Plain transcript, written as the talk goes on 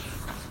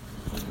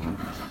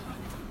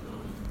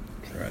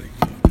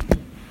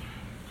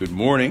Good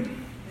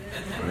morning.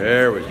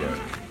 There we go.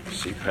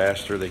 See,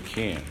 Pastor, they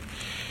can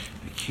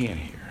hear.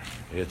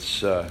 It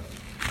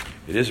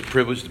is a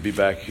privilege to be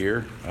back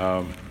here.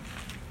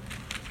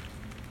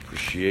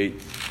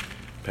 Appreciate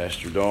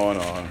Pastor Dawn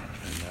and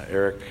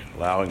Eric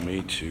allowing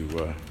me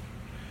to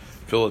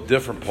fill a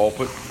different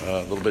pulpit,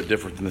 a little bit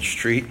different than the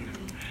street.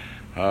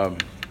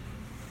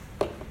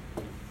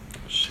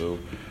 So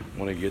I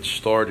want to get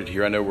started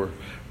here. I know we're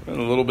a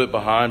little bit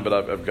behind, but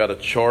I've got a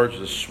charge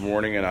this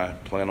morning, and I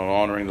plan on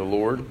honoring the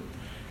Lord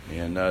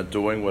and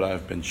doing what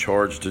I've been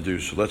charged to do.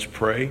 So let's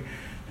pray,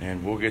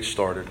 and we'll get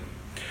started.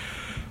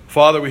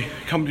 Father, we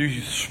come to you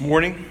this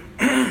morning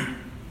in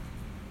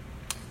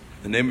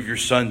the name of your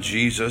Son,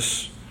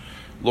 Jesus.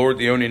 Lord,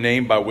 the only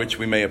name by which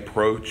we may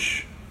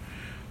approach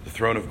the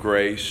throne of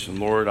grace. And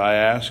Lord, I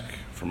ask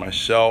for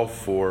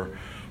myself for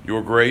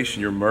your grace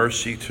and your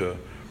mercy to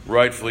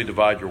rightfully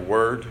divide your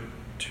word,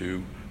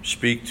 to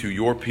speak to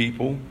your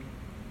people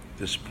at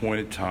this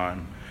appointed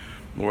time.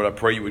 Lord, I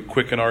pray you would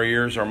quicken our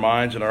ears, our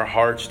minds, and our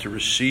hearts to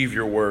receive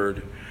your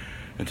word,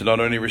 and to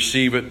not only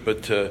receive it,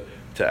 but to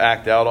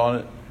act out on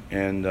it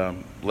and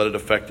let it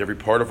affect every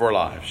part of our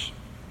lives.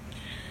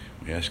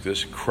 We ask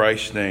this in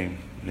Christ's name.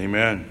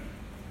 Amen.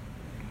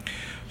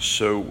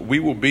 So we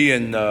will be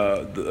in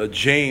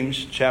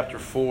James chapter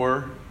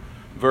 4,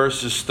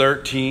 verses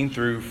 13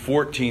 through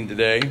 14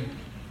 today.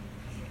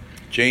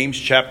 James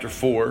chapter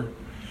 4,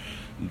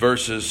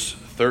 verses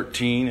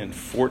 13 and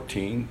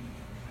 14.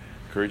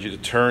 I encourage you to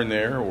turn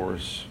there, or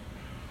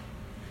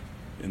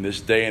in this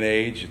day and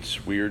age,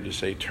 it's weird to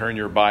say turn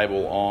your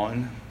Bible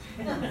on.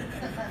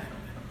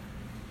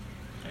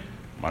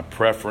 My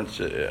preference,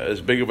 as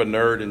big of a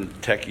nerd and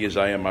techie as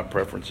I am, my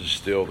preference is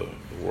still the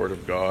Word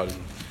of God in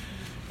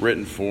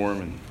written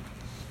form. And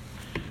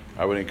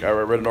I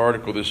read an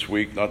article this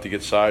week, not to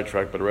get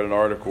sidetracked, but I read an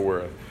article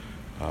where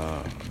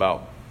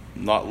about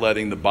not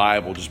letting the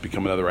Bible just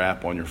become another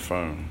app on your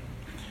phone.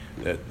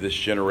 That this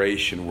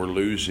generation, we're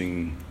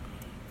losing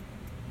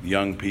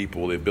young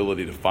people the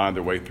ability to find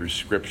their way through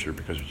Scripture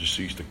because we're just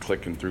used to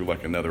clicking through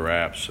like another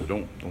app. So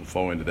don't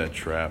fall into that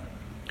trap.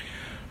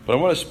 But I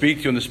want to speak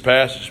to you on this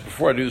passage.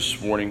 Before I do this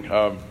morning,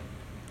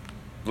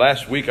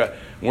 last week,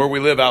 where we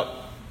live out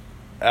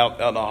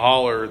in the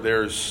holler,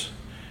 it's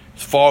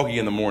foggy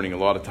in the morning a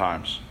lot of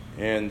times.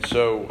 And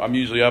so I'm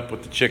usually up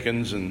with the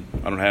chickens, and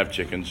I don't have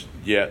chickens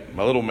yet.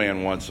 My little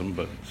man wants them,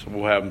 so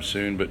we'll have them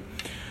soon. But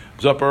I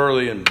was up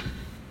early, and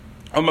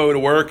I'm over to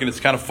work, and it's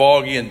kind of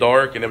foggy and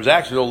dark. And it was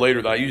actually a little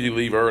later than I usually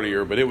leave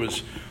earlier, but it was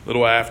a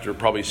little after,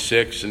 probably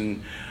 6.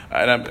 And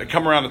I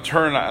come around the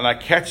turn, and I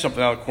catch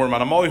something out of the corner of my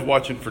eye. I'm always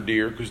watching for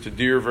deer, because the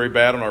deer are very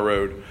bad on our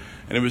road.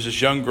 And it was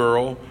this young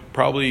girl,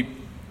 probably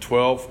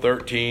 12,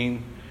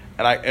 13.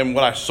 And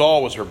what I saw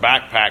was her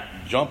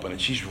backpack jumping, and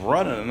she's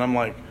running. And I'm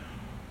like,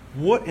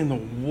 what in the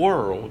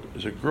world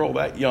is a girl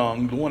that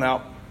young going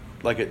out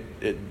like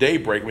at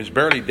daybreak? I mean, it's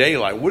barely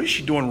daylight. What is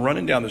she doing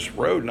running down this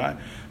road? And I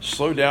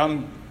slowed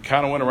down,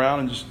 kind of went around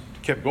and just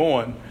kept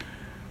going.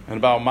 And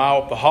about a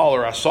mile up the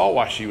holler, I saw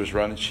why she was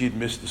running. She had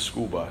missed the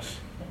school bus.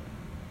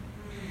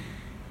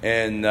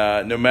 And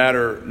no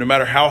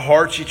matter how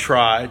hard she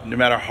tried, no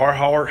matter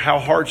how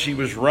hard she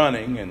was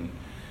running, and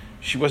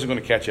she wasn't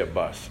going to catch that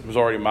bus. It was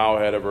already a mile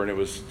ahead of her, and it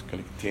was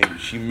going to continue.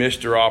 She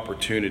missed her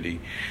opportunity.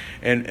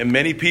 And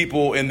many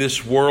people in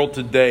this world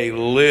today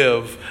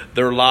live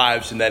their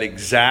lives in that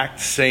exact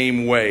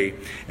same way.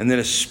 And in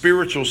a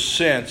spiritual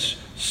sense,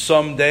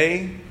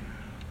 someday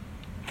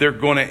they're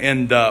going to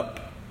end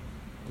up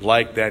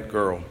like that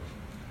girl.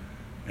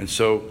 And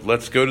so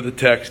let's go to the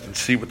text and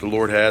see what the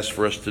Lord has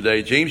for us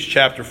today. James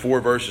chapter 4,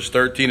 verses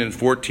 13 and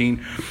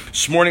 14.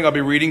 This morning I'll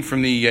be reading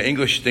from the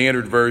English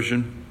Standard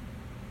Version.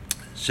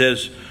 It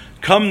says,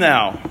 "Come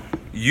now,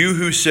 you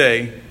who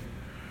say,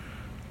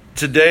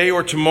 today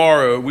or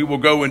tomorrow we will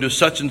go into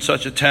such and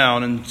such a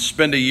town and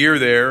spend a year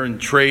there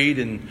and trade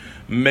and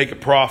make a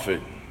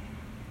profit.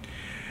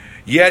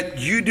 Yet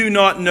you do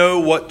not know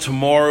what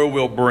tomorrow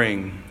will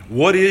bring.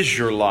 What is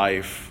your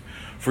life?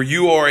 For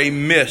you are a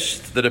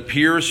mist that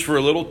appears for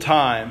a little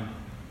time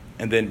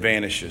and then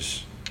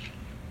vanishes."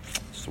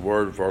 It's the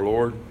word of our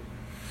Lord.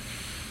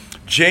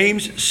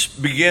 James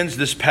begins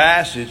this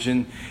passage,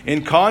 and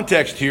in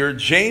context here,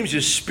 James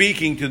is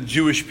speaking to the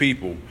Jewish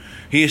people.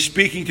 He is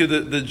speaking to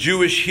the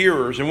Jewish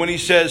hearers. And when he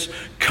says,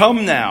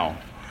 come now,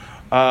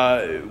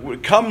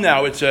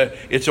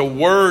 it's a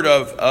word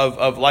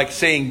of like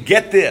saying,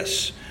 get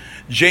this.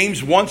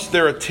 James wants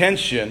their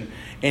attention,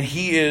 and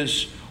he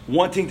is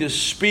wanting to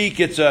speak.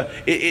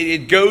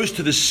 It goes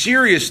to the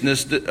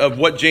seriousness of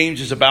what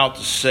James is about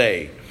to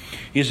say.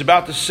 He's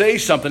about to say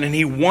something, and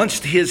he wants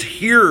his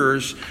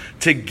hearers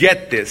to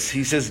get this.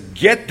 He says,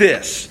 get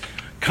this.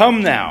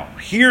 Come now.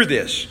 Hear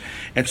this.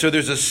 And so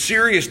there's a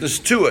seriousness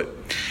to it.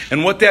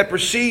 And what that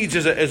precedes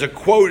is a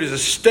quote, is a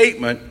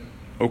statement,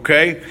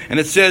 okay? And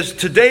it says,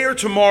 today or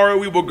tomorrow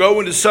we will go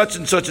into such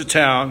and such a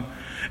town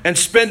and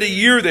spend a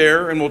year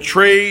there, and we'll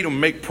trade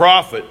and make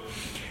profit.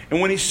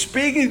 And when he's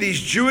speaking to these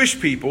Jewish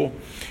people,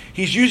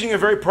 He's using a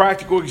very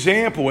practical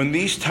example. In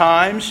these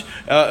times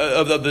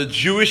of the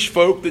Jewish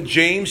folk that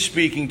James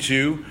speaking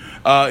to,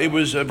 it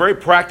was a very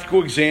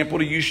practical example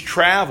to use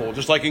travel,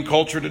 just like in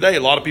culture today. A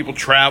lot of people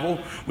travel.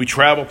 We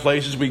travel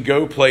places. We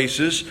go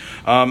places.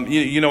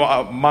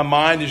 My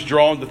mind is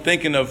drawn to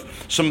thinking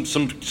of some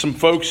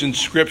folks in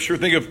Scripture.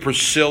 Think of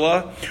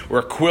Priscilla or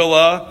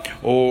Aquila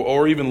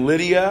or even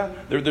Lydia.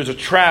 There's a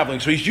traveling.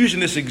 So he's using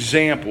this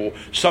example,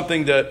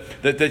 something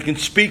that can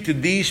speak to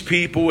these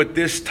people at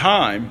this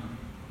time.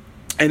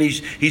 And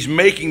he's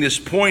making this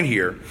point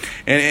here.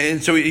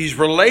 And so he's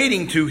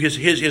relating to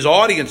his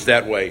audience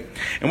that way.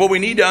 And what we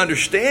need to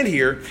understand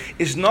here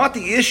is not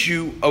the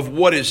issue of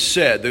what is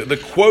said. The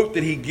quote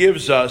that he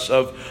gives us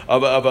of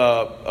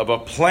a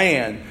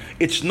plan,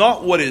 it's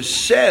not what is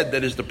said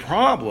that is the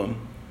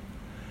problem,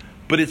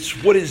 but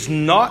it's what is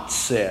not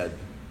said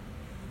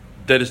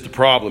that is the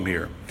problem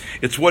here.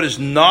 It's what is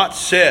not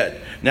said.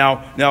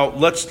 Now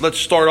let's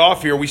start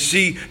off here. We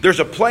see there's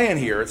a plan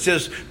here. It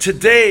says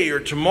today or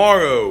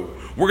tomorrow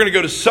we're going to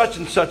go to such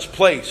and such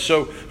place.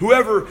 So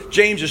whoever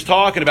James is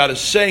talking about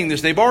is saying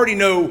this. They got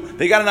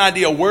an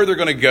idea of where they're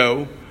going to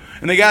go.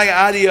 And they got an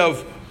idea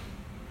of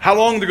how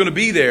long they're going to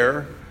be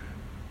there.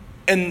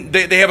 And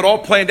they have it all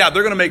planned out.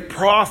 They're going to make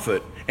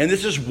profit. And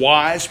this is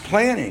wise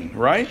planning,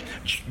 right?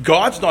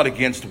 God's not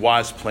against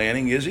wise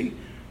planning, is he?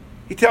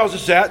 He tells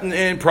us that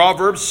in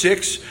Proverbs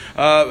 6,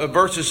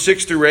 verses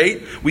 6 through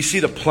 8. We see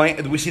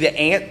the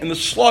ant and the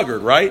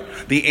sluggard, right?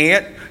 The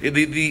ant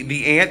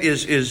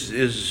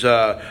is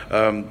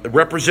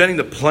representing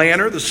the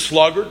planner, the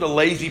sluggard, the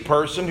lazy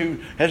person who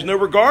has no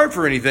regard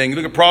for anything.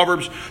 Look at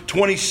Proverbs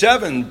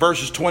 27,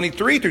 verses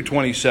 23 through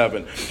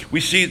 27. We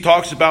see it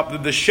talks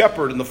about the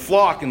shepherd and the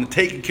flock and the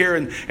taking care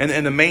and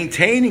the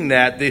maintaining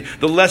that.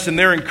 The lesson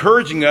there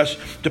encouraging us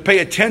to pay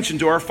attention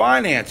to our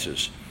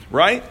finances,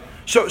 right?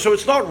 So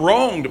it's not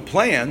wrong to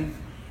plan.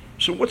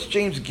 So what's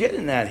James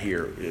getting at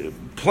here?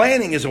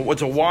 Planning is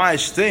what's a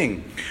wise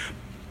thing.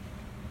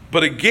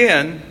 But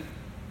again,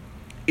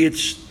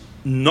 it's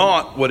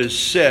not what is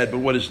said, but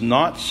what is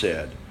not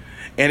said.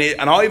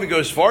 And I'll even go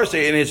as far as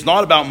say, and it's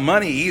not about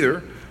money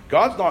either.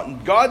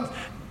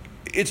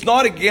 It's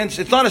not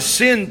a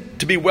sin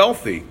to be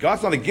wealthy.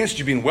 God's not against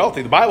you being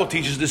wealthy. The Bible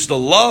teaches this, the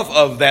love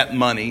of that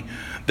money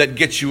that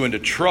gets you into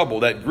trouble,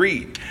 that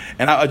greed.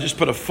 And I just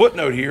put a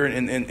footnote here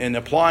in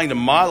applying to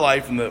my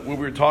life and what we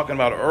were talking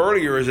about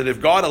earlier is that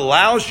if God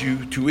allows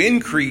you to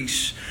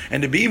increase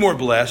and to be more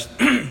blessed,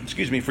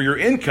 for your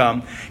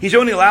income, he's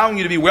only allowing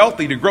you to be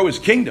wealthy to grow his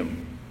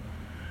kingdom.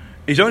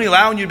 He's only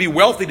allowing you to be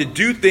wealthy to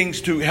do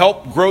things to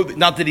help grow.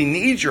 Not that he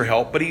needs your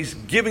help, but he's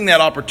giving that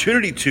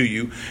opportunity to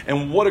you.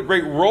 And what a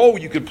great role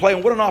you could play.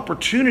 And what an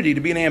opportunity to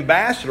be an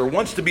ambassador.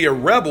 Once to be a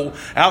rebel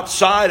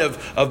outside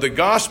of the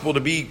gospel, to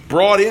be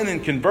brought in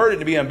and converted,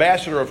 to be an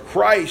ambassador of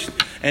Christ.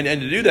 And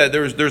to do that,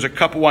 there's a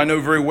couple I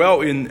know very well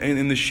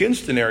in the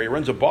Shinston area.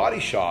 Runs a body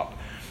shop.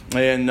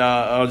 And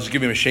I'll just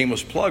give him a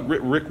shameless plug.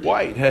 Rick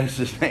White has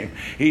his name.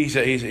 He's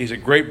a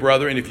great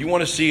brother. And if you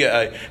want to see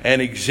an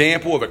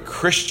example of a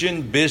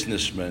Christian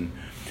businessman,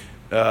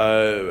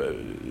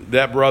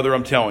 that brother,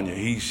 I'm telling you,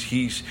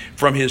 he's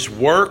from his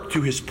work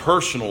to his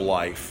personal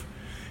life.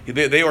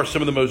 They are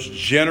some of the most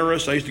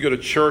generous. I used to go to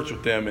church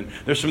with them, and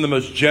they're some of the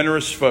most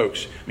generous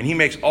folks. I mean, he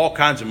makes all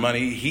kinds of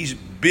money. He's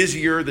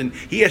busier than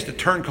he has to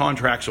turn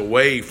contracts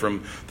away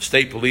from the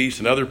state police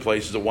and other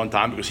places at one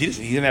time because he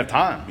doesn't have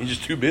time. He's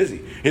just too busy.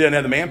 He doesn't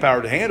have the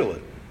manpower to handle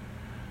it.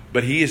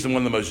 But he is one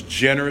of the most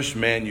generous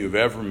men you've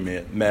ever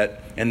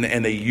met, and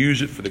they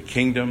use it for the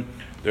kingdom.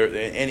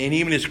 And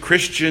even his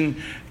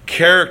Christian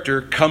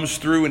character comes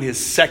through in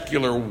his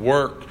secular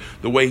work,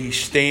 the way he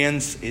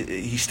stands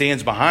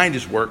behind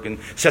his work and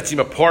sets him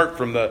apart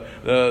from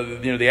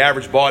the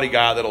average body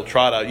guy that'll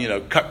try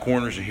to cut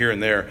corners here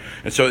and there.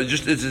 And so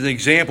it's an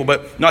example,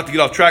 but not to get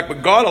off track.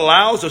 But God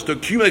allows us to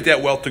accumulate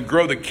that wealth to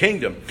grow the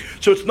kingdom.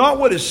 So it's not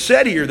what is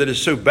said here that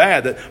is so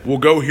bad that we'll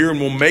go here and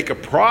we'll make a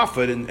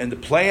profit and to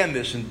plan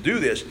this and do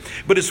this,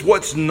 but it's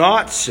what's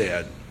not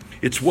said.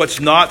 It's what's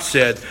not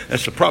said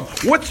that's the problem.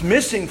 What's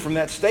missing from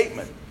that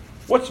statement?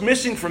 What's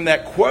missing from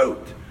that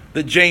quote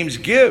that James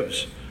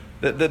gives?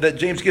 That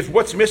James gives.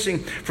 What's missing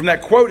from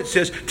that quote? It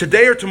says,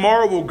 today or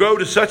tomorrow we'll go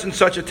to such and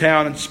such a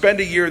town and spend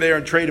a year there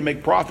and trade and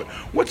make profit.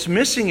 What's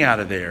missing out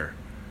of there?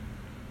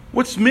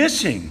 What's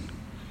missing?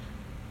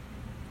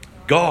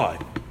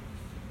 God.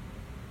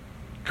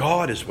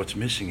 God is what's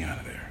missing out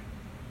of there.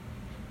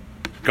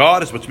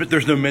 God is what's missing.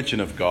 There's no mention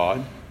of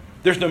God.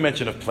 There's no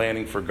mention of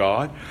planning for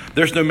God.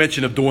 There's no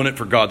mention of doing it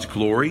for God's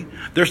glory.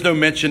 There's no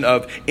mention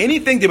of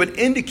anything that would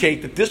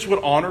indicate that this would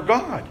honor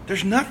God.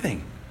 There's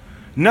nothing.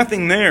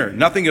 Nothing there.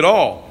 Nothing at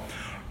all.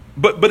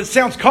 But it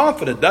sounds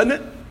confident, doesn't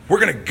it?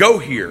 We're going to go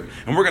here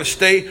and we're going to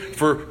stay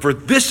for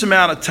this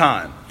amount of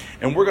time.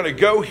 And we're going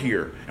to go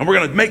here and we're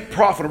going to make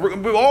profit.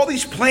 All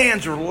these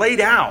plans are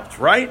laid out,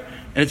 right?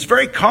 And it's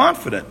very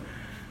confident.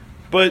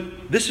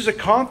 But this is a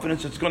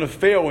confidence that's going to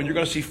fail, and you're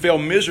going to see fail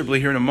miserably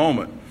here in a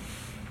moment.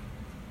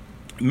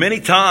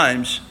 Many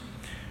times,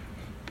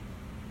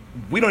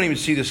 we don't even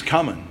see this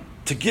coming.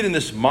 To get in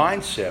this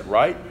mindset,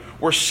 right?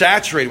 we're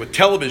saturated with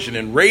television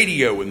and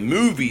radio and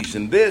movies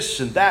and this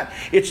and that.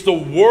 It's the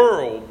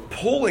world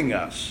pulling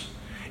us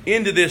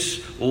into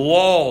this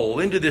lull,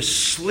 into this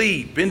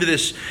sleep, into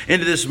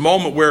this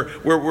moment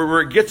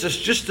where it gets us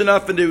just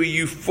enough into a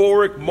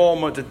euphoric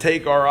moment to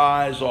take our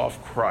eyes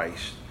off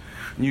Christ.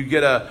 And you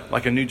get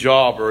a new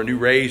job or a new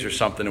raise or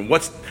something, and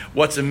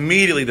what's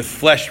immediately the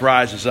flesh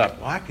rises up.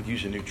 Well, I could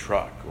use a new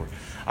truck, or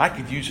I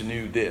could use a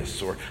new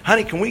this, or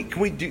honey, can we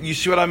do? You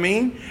see what I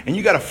mean? And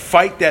you got to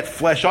fight that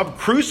flesh up,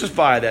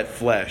 crucify that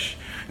flesh,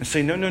 and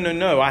say,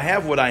 no. I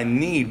have what I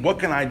need. What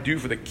can I do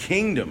for the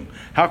kingdom?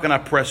 How can I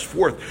press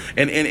forth?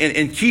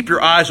 And keep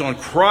your eyes on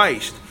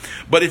Christ.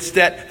 But it's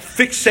that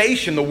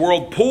fixation the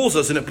world pulls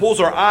us, and it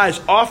pulls our eyes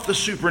off the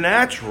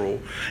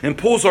supernatural and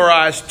pulls our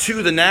eyes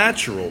to the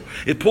natural.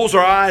 It pulls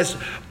our eyes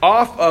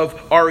off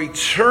of our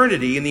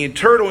eternity and the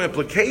eternal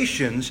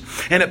implications,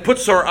 and it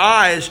puts our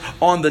eyes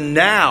on the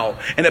now,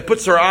 and it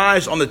puts our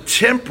eyes on the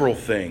temporal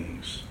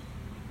things.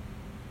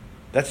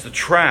 That's the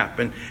trap.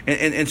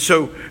 And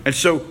so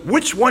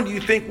which one do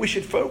you think we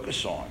should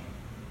focus on?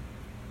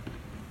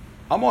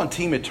 I'm on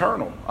Team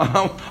Eternal.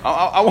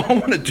 I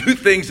want to do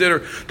things that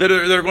are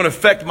going to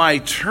affect my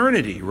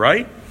eternity,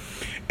 right?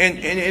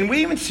 And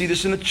we even see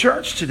this in the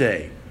church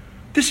today.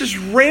 This is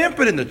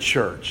rampant in the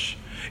church.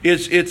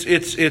 It's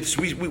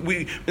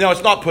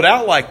not put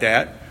out like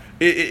that.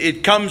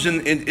 It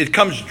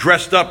comes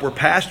dressed up, where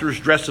pastors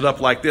dress it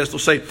up like this. They'll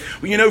say,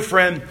 well,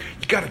 friend,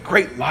 you got a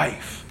great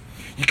life.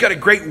 You got a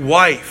great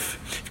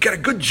wife. You got a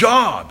good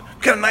job.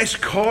 You got a nice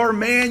car,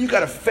 man. You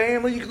got a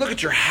family. You can look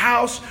at your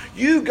house.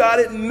 You got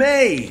it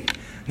made.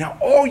 Now,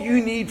 all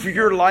you need for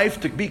your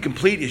life to be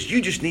complete is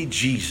you just need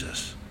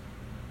Jesus.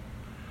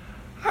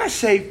 I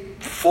say,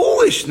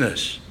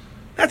 foolishness.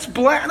 That's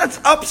black. That's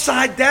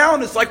upside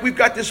down. It's like we've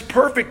got this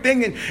perfect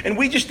thing, and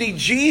we just need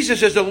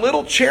Jesus as a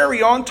little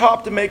cherry on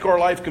top to make our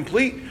life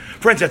complete.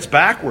 Friends, that's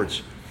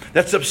backwards.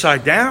 That's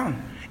upside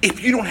down.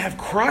 If you don't have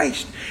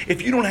Christ,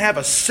 if you don't have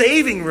a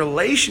saving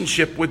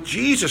relationship with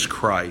Jesus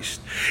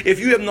Christ, if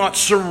you have not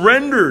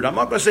surrendered, I'm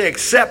not going to say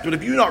accept, but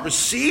if you've not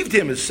received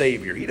Him as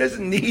Savior, He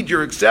doesn't need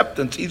your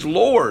acceptance. He's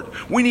Lord.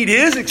 We need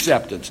His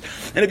acceptance.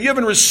 And if you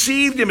haven't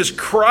received Him as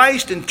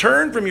Christ and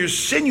turned from your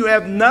sin, you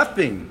have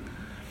nothing.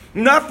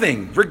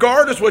 Nothing.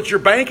 Regardless what your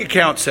bank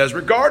account says,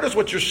 regardless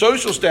what your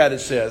social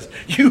status says,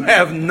 you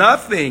have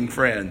nothing,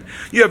 friend.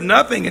 You have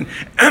nothing.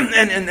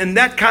 And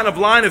that kind of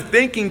line of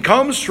thinking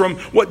comes from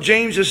what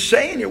James is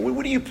saying here.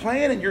 What are you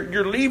planning?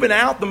 You're leaving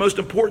out the most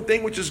important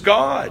thing, which is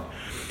God.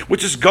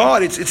 Which is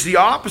God. It's the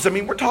opposite. I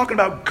mean, we're talking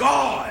about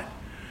God.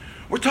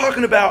 We're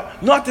talking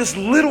about not this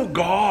little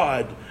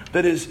God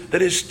that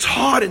is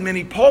taught in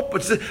many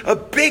pulpits. A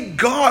big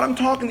God. I'm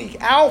talking the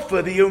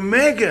Alpha, the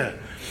Omega,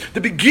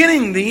 the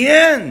beginning, the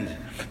end,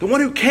 the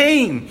one who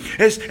came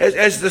as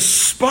the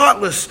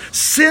spotless,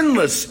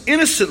 sinless,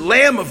 innocent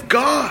Lamb of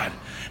God.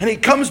 And He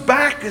comes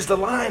back as the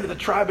Lion of the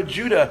tribe of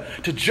Judah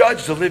to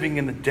judge the living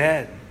and the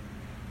dead.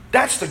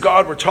 That's the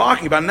God we're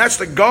talking about, and that's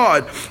the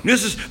God.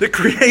 This is the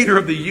creator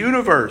of the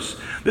universe.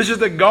 This is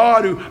the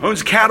God who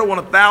owns cattle on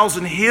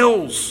 1,000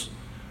 hills.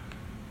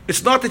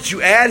 It's not that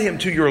you add Him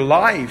to your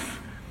life.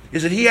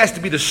 It's that He has to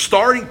be the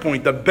starting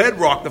point, the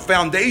bedrock, the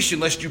foundation,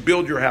 lest you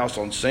build your house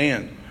on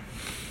sand.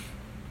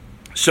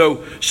 So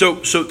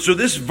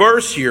this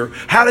verse here,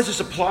 how does this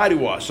apply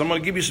to us? I'm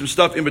going to give you some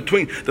stuff in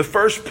between. The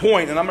first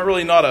point, and I'm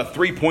really not a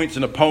 3 points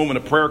in a poem and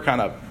a prayer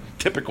kind of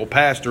typical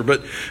pastor,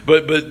 but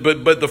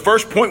the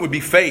first point would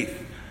be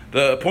faith.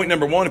 The point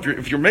number one,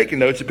 if you're making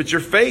notes, it's your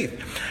faith.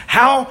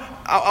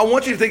 I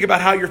want you to think about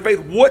how your faith.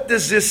 What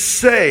does this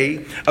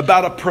say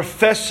about a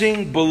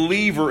professing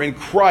believer in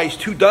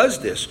Christ who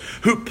does this,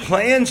 who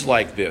plans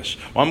like this?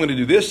 Well, I'm going to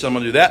do this, I'm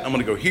going to do that, I'm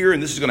going to go here,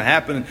 and this is going to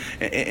happen,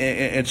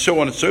 and so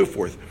on and so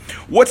forth.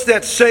 What's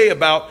that say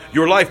about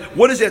your life?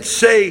 What does that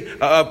say,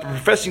 a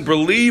professing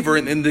believer,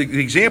 in the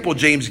example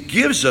James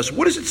gives us?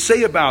 What does it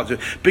say about it?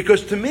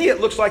 Because to me,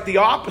 it looks like the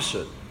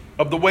opposite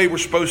of the way we're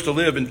supposed to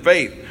live in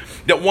faith.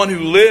 That one who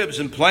lives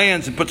and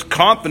plans and puts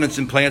confidence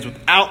in plans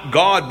without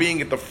God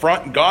being at the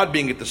front and God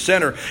being at the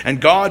center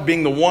and God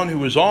being the one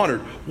who is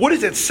honored. What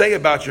does it say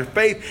about your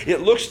faith?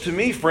 It looks to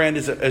me, friend,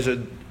 as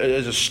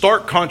a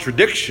stark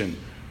contradiction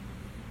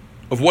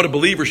of what a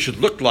believer should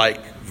look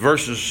like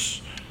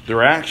versus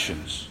their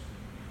actions.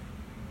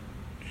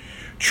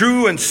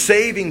 True and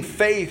saving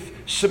faith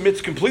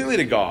submits completely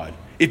to God.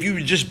 If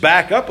you just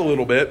back up a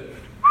little bit,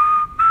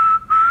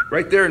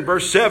 right there in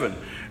verse 7,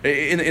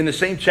 in the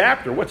same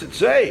chapter, what's it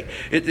say?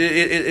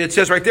 It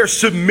says right there,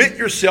 submit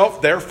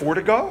yourself therefore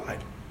to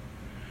God.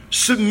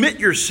 Submit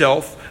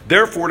yourself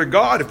therefore to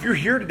God. If you're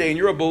here today and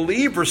you're a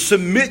believer,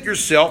 submit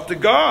yourself to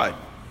God.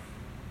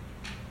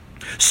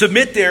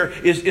 Submit there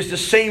is the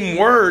same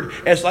word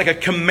as like a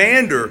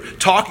commander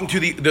talking to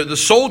the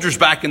soldiers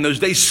back in those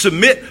days.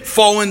 Submit,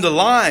 fall into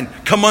line,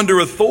 come under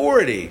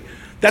authority.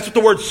 That's what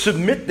the word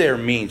submit there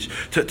means,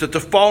 to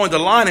fall into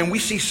line. And we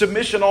see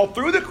submission all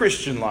through the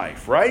Christian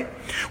life, right?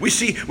 We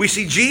see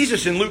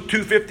Jesus in Luke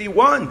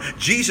 2:51,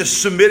 Jesus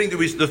submitting to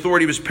the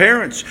authority of his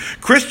parents.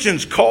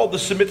 Christians called to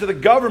submit to the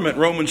government,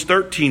 Romans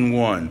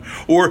 13:1.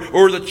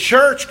 Or the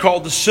church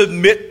called to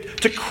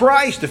submit to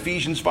Christ,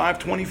 Ephesians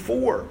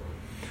 5:24.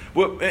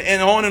 Well,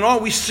 and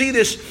on. We see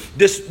this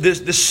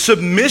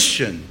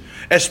submission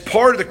as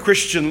part of the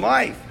Christian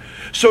life.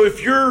 So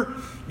if you're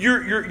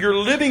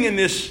living in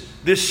this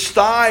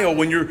style,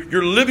 when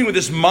you're living with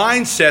this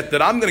mindset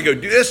that I'm going to go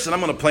do this and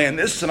I'm going to plan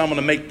this and I'm going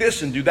to make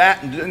this and do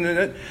that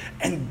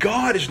and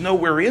God is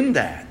nowhere in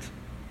that.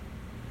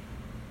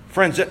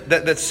 Friends,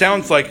 that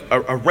sounds like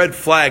a red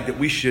flag that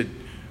we should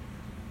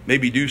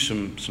maybe do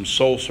some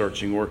soul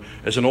searching, or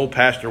as an old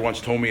pastor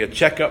once told me, a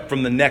checkup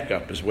from the neck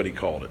up is what he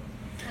called it.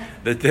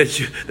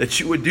 That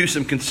you would do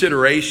some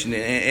consideration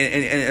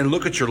and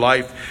look at your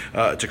life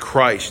to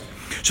Christ.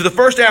 So the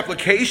first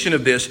application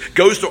of this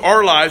goes to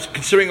our lives,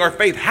 considering our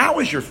faith. How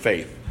is your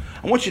faith?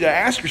 I want you to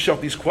ask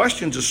yourself these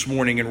questions this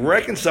morning and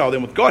reconcile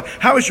them with God.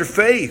 How is your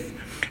faith?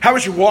 How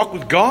is your walk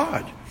with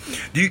God?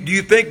 Do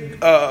you think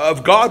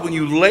of God when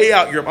you lay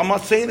out I'm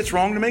not saying it's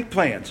wrong to make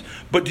plans,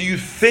 but do you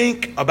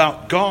think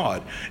about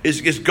God?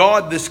 Is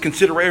God this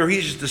consideration, or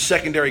he's just a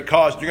secondary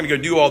cause? You're going to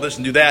go do all this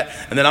and do that,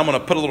 and then I'm going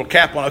to put a little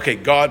cap on, okay,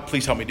 God,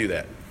 please help me do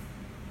that.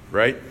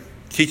 Right?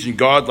 Teaching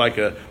God like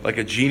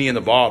a genie in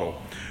the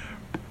bottle.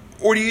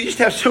 Or do you just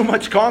have so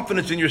much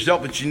confidence in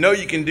yourself that you know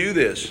you can do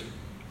this?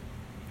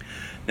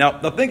 Now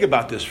think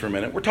about this for a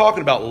minute. We're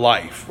talking about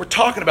life.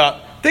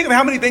 Think of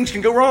how many things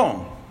can go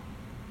wrong.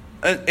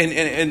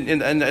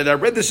 And I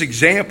read this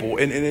example,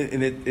 and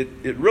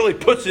it really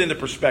puts it into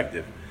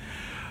perspective.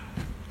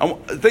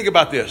 Think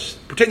about this.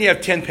 Pretend you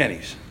have 10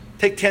 pennies.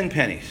 Take 10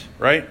 pennies,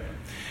 right?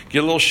 Get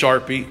a little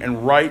Sharpie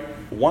and write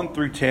 1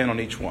 through 10 on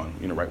each one.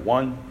 Write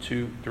 1,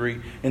 2,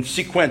 3, and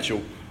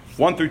sequential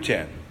 1 through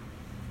 10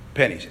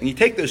 pennies. And you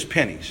take those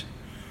pennies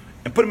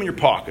and put them in your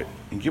pocket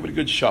and give it a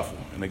good shuffle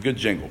and a good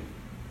jingle.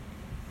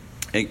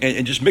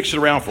 And just mix it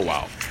around for a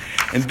while.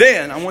 And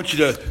then I want you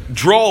to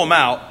draw them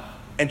out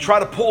and try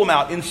to pull them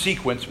out in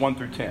sequence 1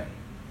 through 10.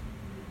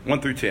 1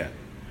 through 10.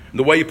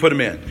 The way you put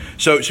them in.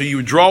 So you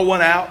would draw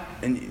one out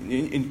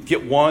and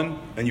get one,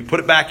 and you put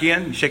it back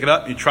in, you shake it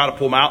up, and you try to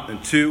pull them out,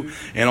 and 2,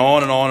 and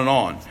on and on and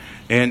on.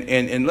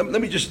 And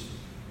let me just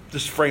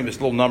frame this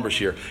little numbers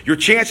here. Your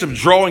chance of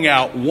drawing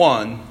out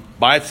 1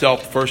 by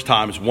itself the first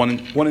time is 1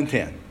 in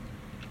 10.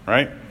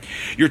 Right?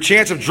 Your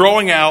chance of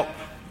drawing out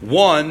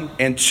 1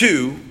 and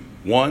 2,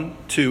 1,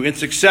 2 in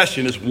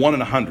succession is 1 in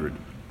 100.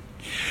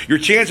 Your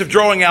chance of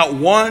drawing out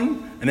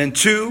 1 and then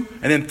 2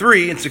 and then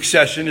 3 in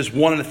succession is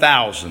 1 in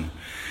 1,000.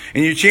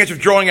 And your chance of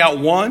drawing out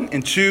 1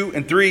 and 2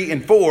 and 3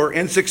 and 4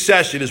 in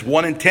succession is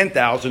 1 in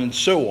 10,000, and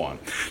so on.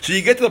 So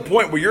you get to the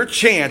point where your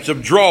chance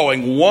of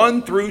drawing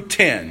 1 through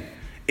 10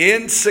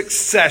 in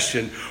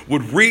succession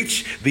would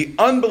reach the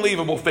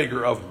unbelievable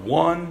figure of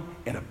 1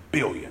 in a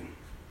billion.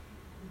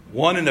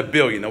 1 in a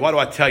billion. Now, why do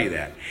I tell you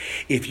that?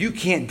 If you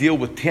can't deal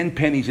with 10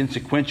 pennies in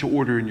sequential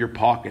order in your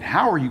pocket,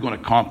 how are you going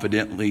to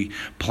confidently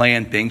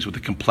plan things with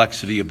the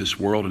complexity of this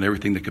world and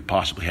everything that could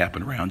possibly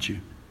happen around you?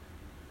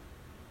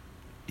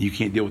 You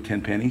can't deal with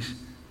 10 pennies,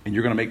 and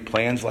you're going to make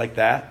plans like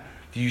that?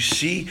 Do you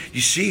see?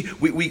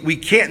 We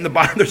can't. In the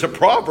Bible, there's a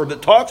proverb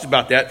that talks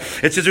about that.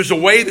 It says there's a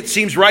way that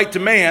seems right to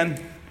man.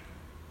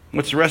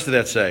 What's the rest of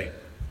that say?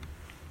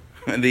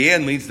 And the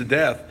end leads to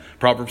death.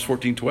 Proverbs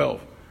 14:12.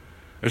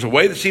 There's a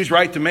way that seems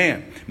right to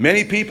man.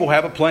 Many people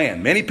have a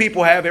plan. Many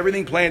people have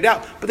everything planned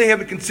out, but they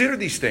haven't considered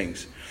these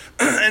things.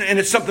 And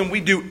it's something we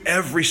do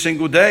every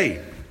single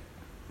day.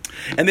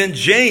 And then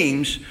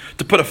James,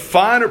 to put a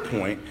finer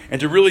point and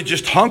to really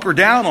just hunker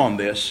down on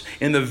this,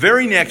 in the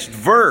very next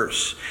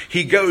verse,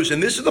 he goes,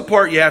 and this is the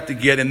part you have to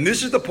get, and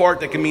this is the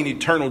part that can mean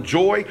eternal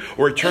joy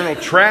or eternal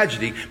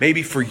tragedy,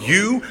 maybe for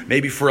you,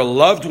 maybe for a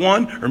loved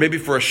one, or maybe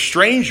for a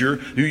stranger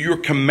who you're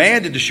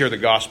commanded to share the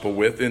gospel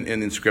with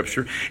in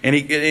Scripture. And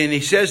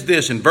he says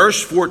this in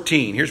verse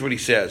 14. Here's what he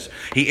says.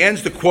 He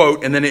ends the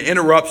quote, and then it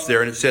interrupts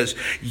there, and it says,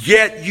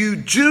 "Yet you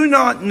do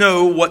not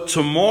know what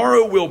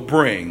tomorrow will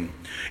bring.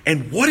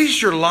 And what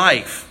is your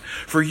life?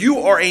 For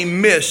you are a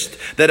mist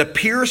that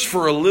appears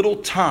for a little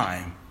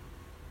time,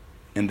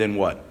 and then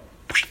what?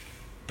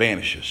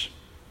 Vanishes.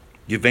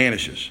 It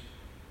vanishes."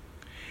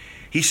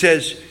 He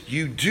says,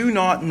 you do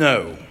not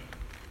know.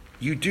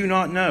 You do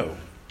not know.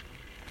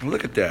 And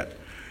look at that.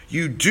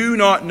 You do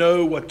not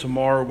know what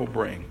tomorrow will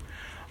bring.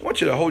 I want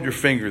you to hold your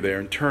finger there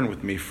and turn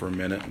with me for a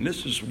minute. And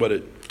this is what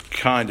it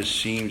kind of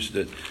seems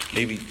that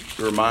maybe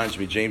reminds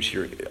me, James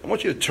here. I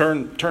want you to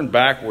turn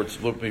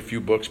backwards, look at a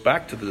few books,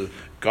 back to the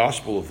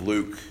Gospel of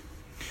Luke.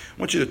 I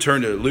want you to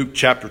turn to Luke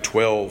chapter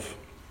 12.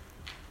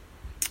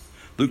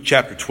 Luke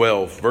chapter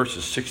 12,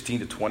 verses 16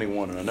 to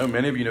 21. And I know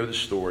many of you know this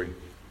story.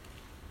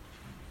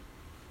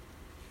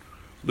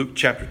 Luke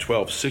chapter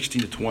 12,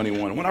 16 to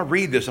 21. And when I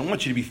read this, I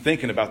want you to be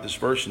thinking about this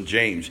verse in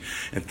James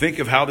and think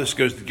of how this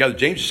goes together.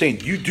 James is saying,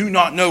 you do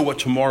not know what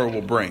tomorrow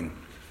will bring.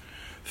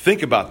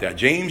 Think about that.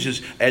 James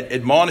is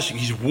admonishing.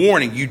 He's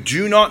warning. You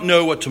do not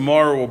know what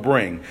tomorrow will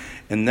bring.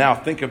 And now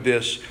think of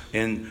this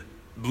in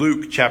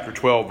Luke chapter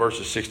 12,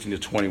 verses 16 to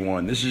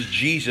 21. This is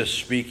Jesus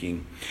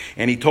speaking.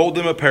 And he told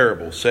them a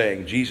parable,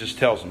 saying, Jesus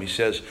tells them, he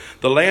says,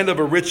 the land of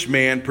a rich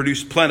man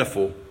produced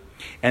plentiful.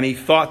 And he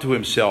thought to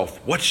himself,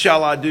 what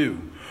shall I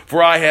do?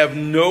 For I have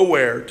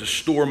nowhere to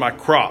store my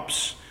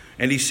crops.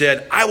 And he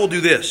said, I will do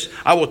this.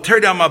 I will tear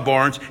down my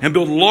barns and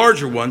build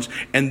larger ones,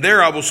 and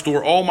there I will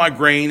store all my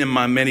grain and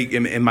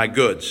my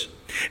goods.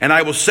 And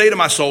I will say to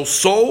my soul,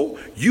 soul,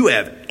 you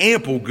have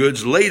ample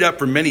goods laid up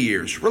for many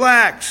years.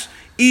 Relax,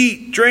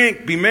 eat,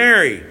 drink, be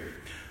merry.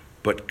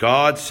 But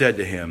God said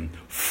to him,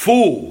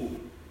 fool,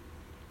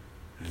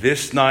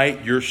 this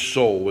night your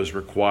soul is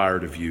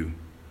required of you.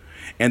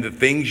 And the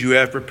things you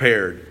have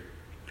prepared,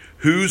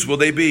 whose will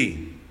they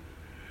be?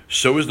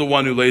 So is the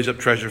one who lays up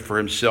treasure for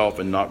himself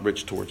and not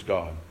rich towards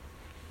God.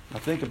 Now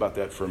think about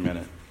that for a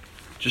minute.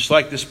 Just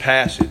like this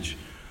passage,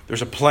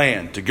 there's a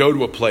plan to go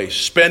to a place,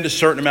 spend a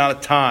certain amount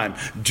of time,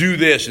 do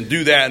this and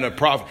do that, and a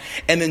profit.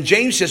 And then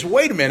James says,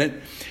 wait a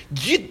minute,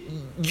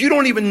 you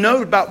don't even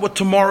know about what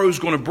tomorrow is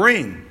going to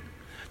bring.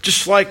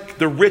 Just like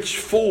the rich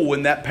fool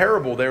in that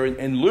parable there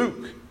in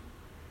Luke.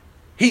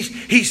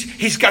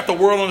 He's got the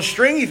world on a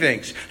string, he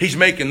thinks. He's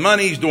making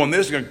money, he's doing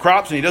this, and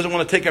crops, and he doesn't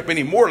want to take up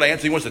any more land,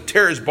 so he wants to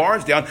tear his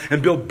barns down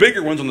and build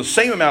bigger ones on the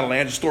same amount of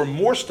land to store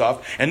more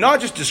stuff. And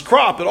not just his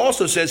crop, it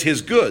also says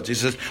his goods. He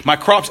says, my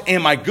crops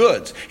and my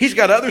goods. He's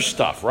got other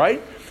stuff,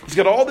 right? He's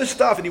got all this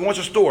stuff and he wants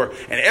to store.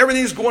 And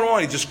everything's going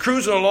on. He's just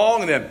cruising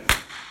along, and then,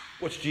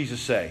 what's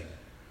Jesus say?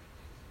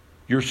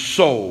 Your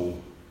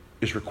soul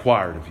is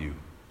required of you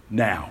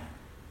now.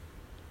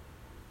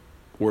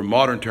 Or in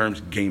modern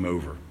terms, game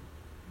over.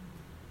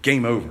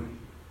 Game over.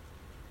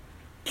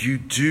 You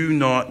do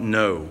not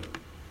know.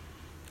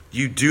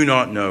 You do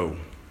not know.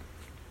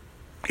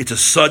 It's a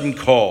sudden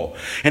call.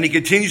 And he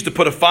continues to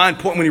put a fine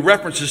point when he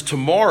references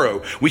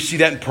tomorrow. We see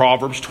that in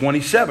Proverbs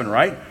 27,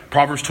 right?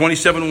 Proverbs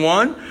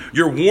 27:1.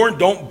 You're warned,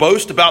 don't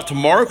boast about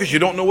tomorrow because you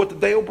don't know what the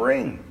day will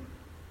bring.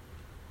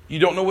 You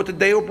don't know what the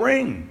day will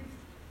bring.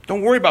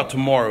 Don't worry about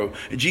tomorrow.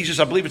 And Jesus,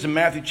 I believe it's in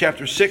Matthew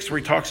chapter 6 where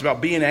he talks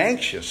about being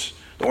anxious.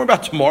 Don't worry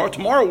about tomorrow.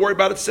 Tomorrow will worry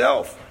about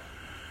itself.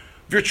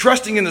 If you're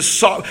trusting in you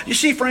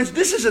see, friends,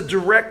 this is a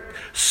direct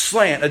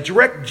slant, a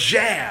direct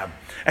jab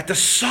at the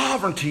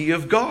sovereignty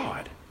of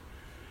God.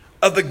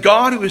 Of the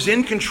God who is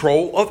in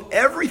control of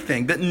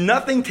everything. That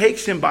nothing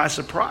takes him by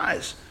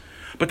surprise.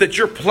 But that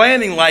you're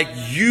planning like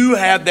you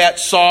have that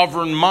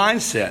sovereign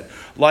mindset.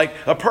 Like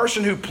a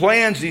person who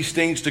plans these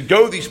things to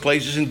go these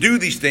places and do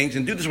these things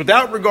and do this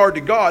without regard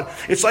to God.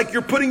 It's like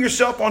you're putting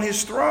yourself on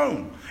his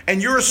throne. And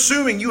you're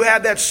assuming you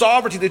have that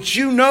sovereignty, that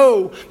you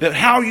know that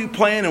how you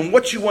plan and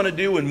what you want to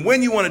do and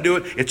when you want to do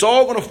it, it's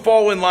all going to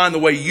fall in line the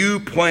way you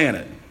plan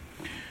it.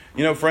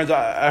 You know, friends,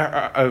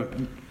 I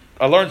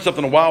learned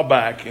something a while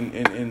back,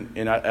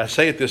 and I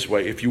say it this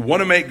way. If you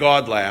want to make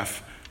God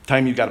laugh, tell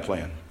him you've got a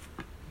plan.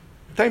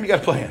 Tell him you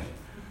got a plan.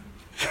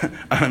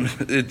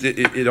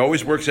 It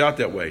always works out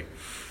that way.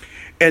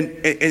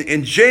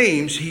 And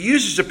James, he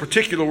uses a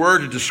particular word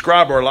to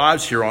describe our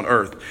lives here on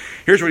earth.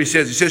 Here's what he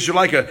says. He says, you're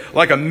like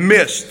a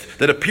mist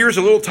that appears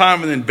a little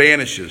time and then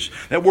vanishes.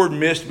 That word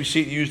mist, we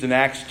see it used in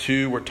Acts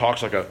 2, where it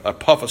talks like a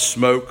puff of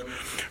smoke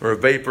or a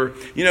vapor.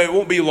 You know, it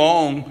won't be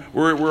long.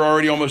 We're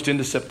already almost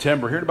into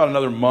September. Here in about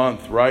another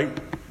month, right?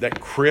 That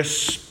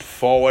crisp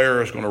fall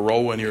air is going to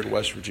roll in here to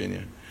West Virginia.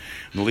 And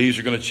the leaves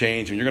are going to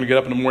change. And you're going to get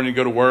up in the morning and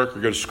go to work or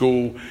go to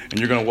school. And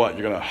you're going to what?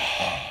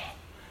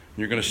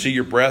 You're going to see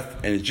your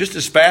breath, and just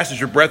as fast as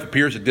your breath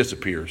appears, it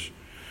disappears.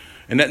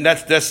 And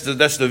that's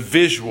the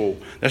visual.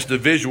 That's the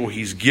visual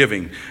he's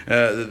giving.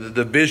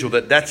 The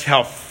visual that's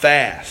how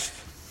fast.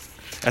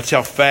 That's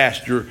how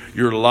fast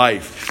your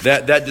life.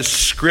 That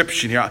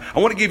description here. I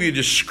want to give you a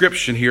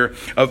description here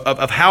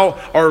of how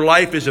our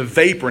life is a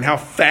vapor and how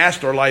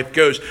fast our life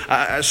goes.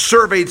 I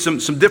surveyed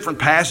some different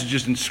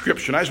passages in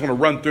Scripture. And I just want to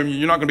run through them.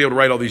 You're not going to be able to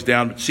write all these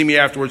down, but see me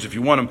afterwards if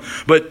you want them.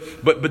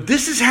 But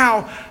this is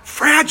how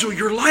fragile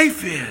your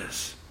life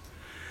is.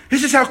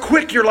 This is how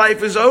quick your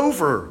life is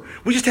over.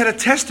 We just had a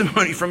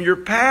testimony from your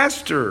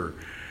pastor.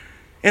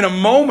 In a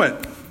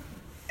moment,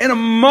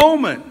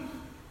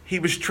 he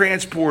was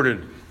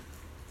transported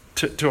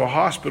to a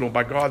hospital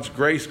by God's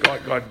grace.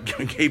 God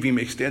gave him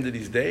extended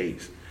his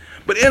days.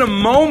 But in a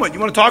moment, you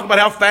want to talk about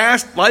how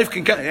fast life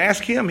can come?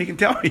 Ask him, he can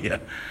tell you.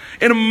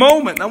 In a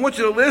moment, I want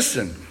you to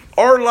listen.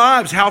 Our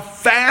lives, how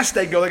fast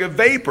they go, like a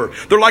vapor.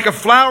 They're like a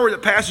flower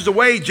that passes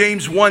away,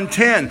 James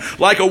 1:10.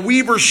 Like a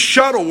weaver's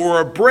shuttle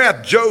or a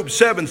breath, Job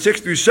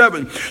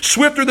 7:6-7.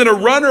 Swifter than a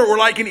runner or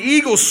like an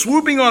eagle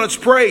swooping on its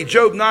prey,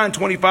 Job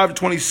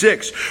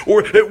 9:25-26.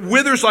 Or it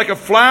withers like a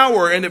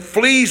flower and it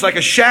flees like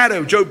a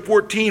shadow, Job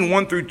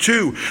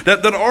 14:1-2.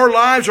 That our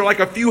lives are like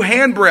a few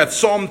handbreadths,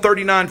 Psalm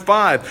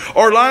 39:5.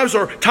 Our lives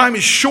time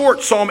is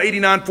short, Psalm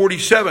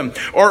 89:47.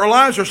 Our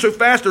lives are so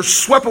fast they're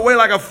swept away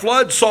like a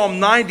flood,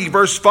 Psalm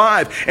 90:5.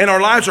 And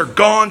our lives are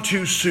gone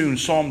too soon.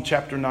 Psalm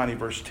chapter 90,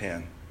 verse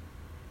 10.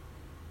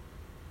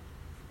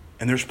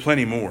 And there's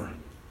plenty more.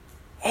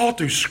 All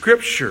through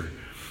Scripture.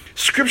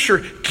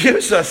 Scripture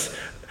gives us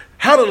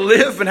how to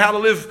live and how to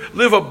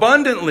live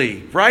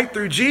abundantly, right,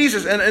 through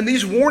Jesus. And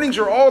these warnings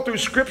are all through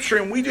Scripture,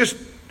 and we just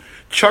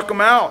chuck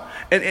them out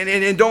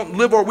and don't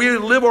live, or we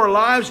live our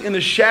lives in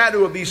the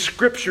shadow of these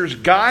Scriptures,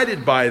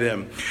 guided by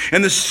them.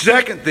 And the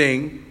second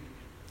thing,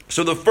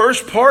 so the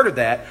first part of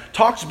that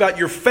talks about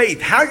your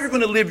faith, how you're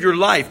going to live your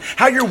life,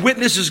 how your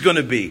witness is going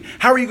to be,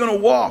 how are you going to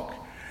walk.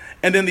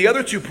 And then the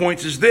other 2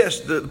 points is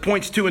this, the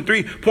points 2 and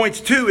 3. Points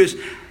 2 is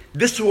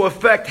this will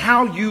affect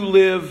how you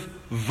live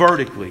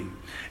vertically.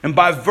 And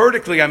by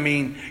vertically, I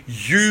mean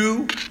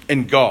you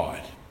and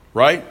God,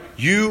 right?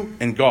 You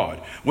and God.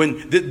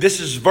 When this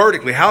is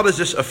vertically, how does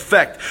this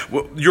affect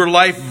your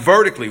life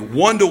vertically,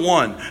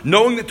 one-to-one?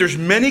 Knowing that there's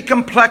many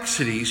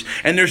complexities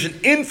and there's an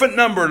infinite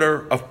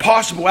number of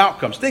possible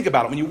outcomes. Think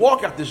about it. When you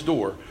walk out this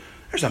door,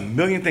 there's a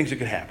million things that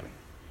could happen.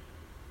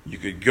 You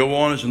could go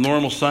on as a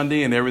normal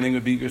Sunday and everything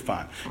would be good,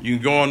 fine. You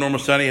can go on normal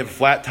Sunday, have a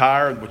flat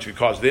tire, which could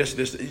cause this.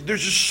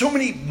 There's just so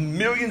many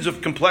millions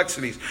of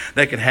complexities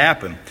that can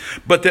happen.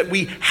 But that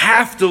we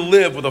have to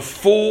live with a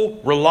full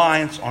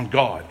reliance on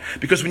God.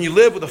 Because when you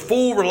live with a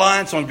full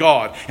reliance on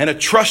God and a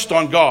trust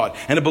on God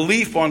and a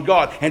belief on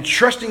God and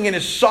trusting in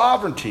His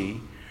sovereignty,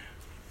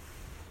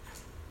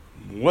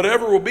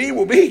 whatever will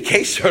be.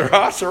 Que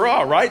sera,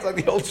 sera, right? It's like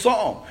the old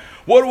song.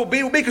 What it will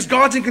be because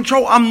God's in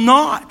control. I'm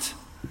not.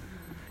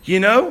 You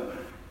know,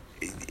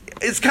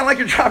 it's kind of like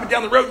you're driving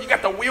down the road. You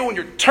got the wheel and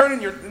you're turning.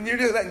 You're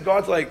doing that, and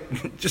God's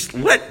like, just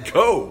let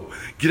go,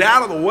 get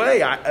out of the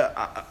way.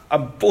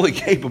 I'm fully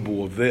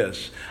capable of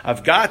this.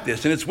 I've got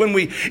this, and it's when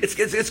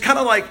it's kind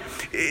of like,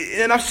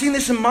 and I've seen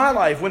this in my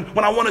life when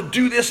I want to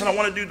do this and I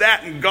want to do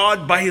that, and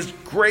God by His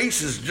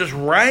grace is just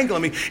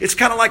wrangling me. It's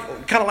kind of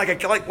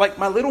like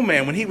my little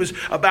man when he was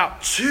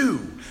about 2,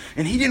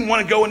 and he didn't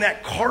want to go in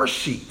that car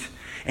seat.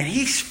 And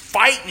he's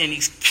fighting and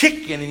he's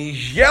kicking and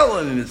he's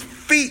yelling, and his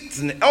feet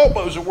and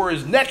elbows are where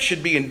his neck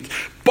should be, and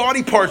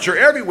body parts are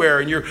everywhere,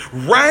 and you're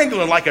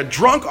wrangling like a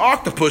drunk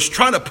octopus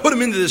trying to put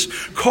him into this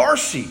car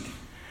seat.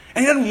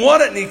 And he doesn't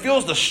want it, and he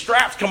feels the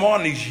straps come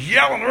on and he's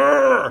yelling.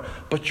 Arr!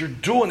 But you're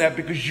doing that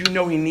because you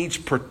know he needs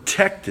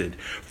protected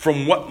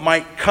from what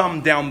might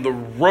come down the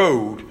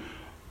road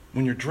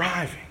when you're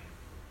driving.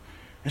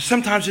 And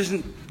sometimes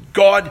isn't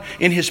God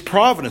in His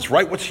providence,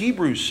 right? What's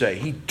Hebrews say?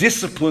 He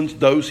disciplines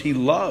those He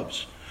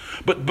loves.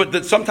 But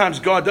that sometimes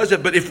God does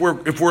it. But if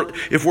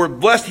we're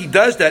blessed, He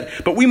does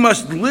that. But we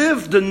must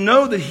live to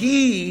know that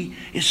He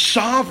is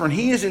sovereign.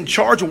 He is in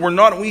charge, and we're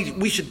not.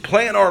 We should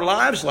plan our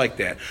lives like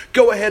that.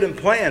 Go ahead and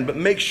plan, but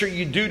make sure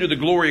you do to the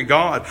glory of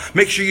God.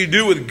 Make sure you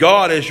do with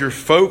God as your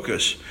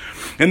focus.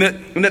 And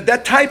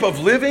that type of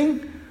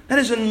living, that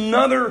is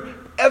another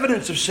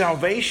evidence of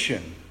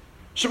salvation.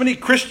 So many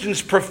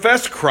Christians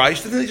profess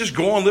Christ, and then they just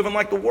go on living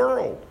like the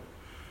world.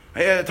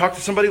 I talked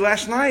to somebody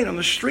last night on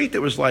the street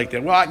that was like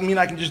that. Well, I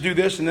can just do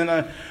this. And then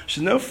I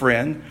said, no,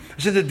 friend.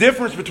 I said, the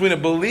difference between a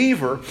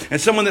believer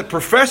and someone that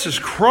professes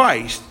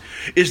Christ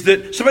is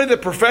that somebody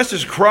that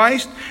professes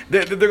Christ,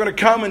 they're going to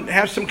come and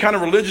have some kind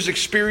of religious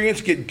experience,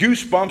 get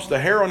goosebumps, the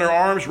hair on their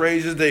arms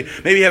raises, they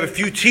maybe have a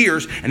few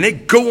tears, and they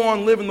go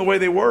on living the way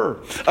they were.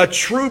 A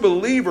true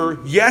believer,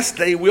 yes,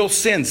 they will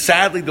sin.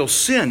 Sadly, they'll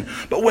sin.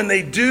 But when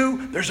they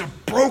do, there's a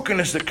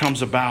brokenness that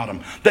comes about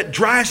them that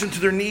drives them to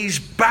their knees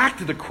back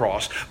to the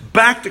cross,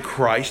 back to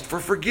Christ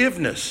for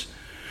forgiveness.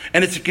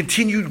 And it's a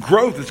continued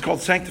growth. It's called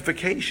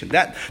sanctification.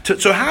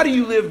 So how do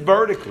you live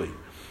vertically?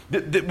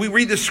 We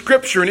read the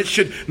Scripture, and it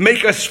should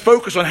make us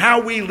focus on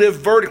how we live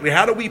vertically.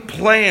 How do we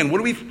plan? What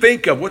do we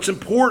think of? What's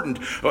important?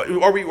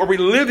 Are we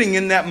living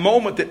in that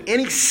moment that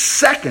any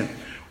second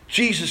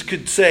Jesus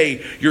could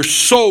say, your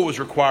soul is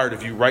required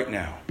of you right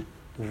now?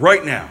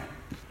 Right now.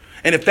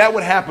 And if that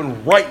would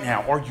happen right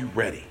now, are you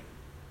ready?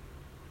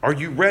 Are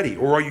you ready?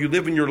 Or are you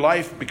living your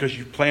life because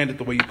you planned it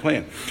the way you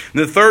planned?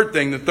 And the third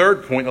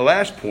point, the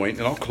last point,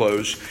 and I'll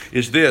close,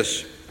 is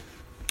this.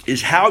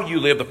 Is how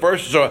you live. The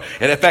first is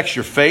it affects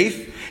your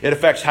faith. It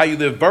affects how you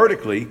live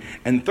vertically.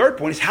 And the third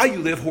point is how you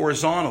live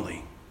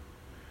horizontally.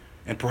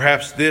 And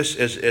perhaps this,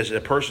 as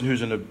a person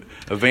who's an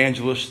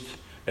evangelist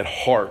at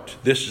heart,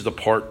 this is the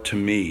part to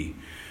me.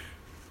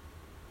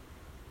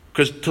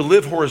 Because to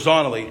live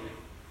horizontally,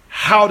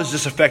 how does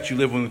this affect you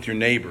living with your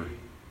neighbor?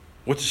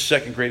 What's the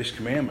second greatest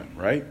commandment,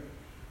 right?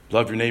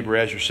 Love your neighbor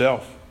as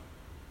yourself.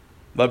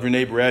 Love your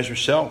neighbor as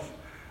yourself.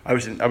 I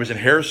was in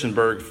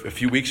Harrisonburg a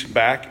few weeks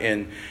back,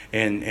 and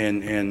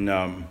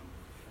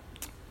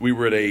we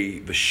were at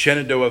the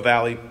Shenandoah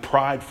Valley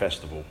Pride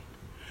Festival,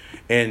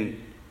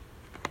 and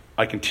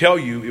I can tell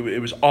you it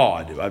was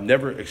odd. I've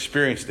never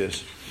experienced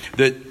this.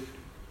 That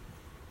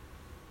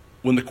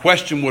when the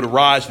question would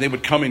arise, and they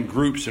would come in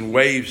groups and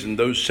waves, and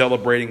those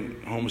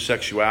celebrating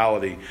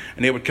homosexuality,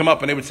 and they would come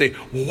up and they would say,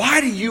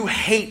 "Why do you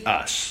hate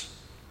us?"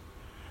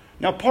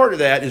 Now, part of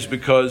that is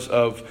because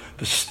of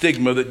the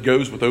stigma that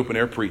goes with open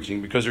air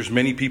preaching, because there's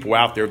many people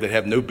out there that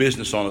have no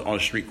business on a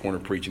street corner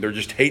preaching. They're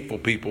just hateful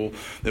people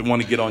that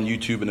want to get on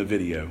YouTube in a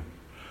video.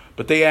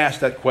 But they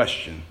asked that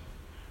question.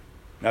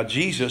 Now,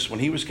 Jesus, when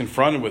He was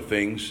confronted with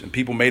things and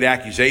people made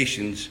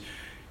accusations,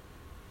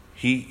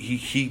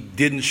 He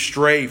didn't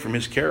stray from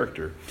his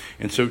character.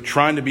 And so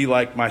trying to be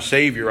like my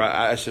Savior,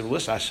 I said,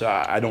 listen,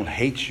 I don't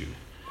hate you.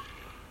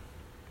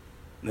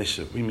 And they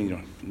said, what do you mean you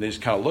don't? And they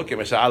just kind of look at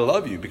me. I said, I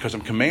love you because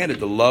I'm commanded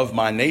to love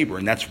my neighbor.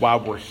 And that's why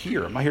we're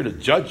here. I'm not here to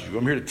judge you.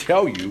 I'm here to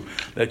tell you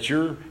that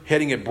you're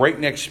heading at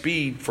breakneck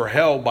speed for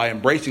hell by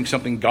embracing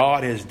something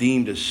God has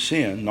deemed as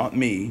sin, not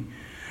me.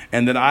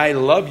 And that I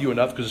love you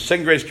enough, because the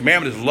second greatest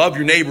commandment is love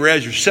your neighbor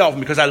as yourself.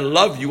 And because I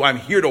love you, I'm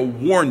here to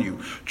warn you.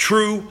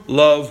 True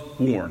love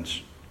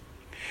warns.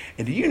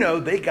 And do you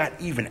know they got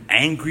even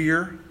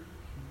angrier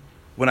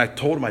when I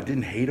told them I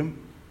didn't hate them?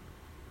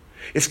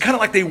 It's kind of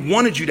like they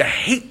wanted you to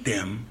hate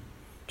them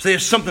so they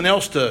have something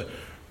else to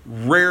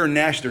rear and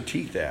gnash their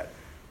teeth at.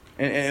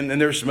 And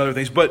there's some other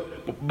things.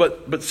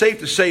 But safe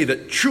to say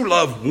that true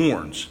love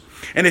warns.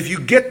 And if you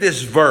get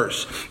this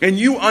verse and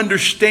you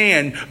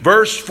understand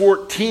verse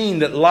 14,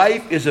 that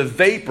life is a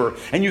vapor,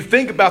 and you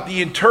think about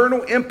the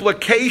internal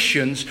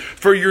implications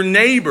for your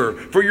neighbor,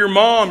 for your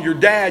mom, your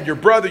dad, your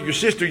brother, your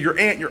sister, your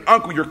aunt, your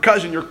uncle, your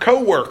cousin, your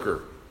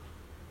coworker.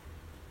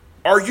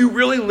 Are you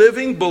really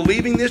living,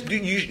 believing this?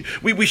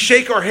 We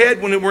shake our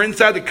head when we're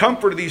inside the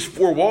comfort of these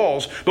four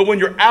walls. But when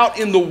you're out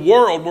in the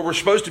world where we're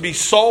supposed to be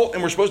salt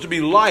and we're supposed to be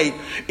light,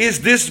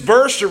 is this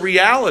verse a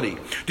reality?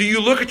 Do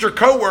you look at your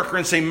coworker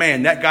and say,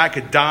 man, that guy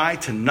could die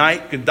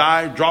tonight, could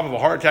die, drop of a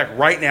heart attack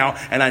right now,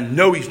 and I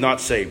know he's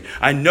not saved.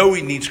 I know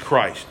he needs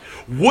Christ.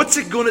 What's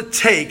it going to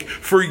take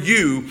for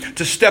you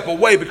to step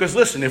away? Because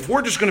listen, if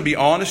we're just going to be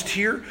honest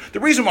here,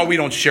 the reason why we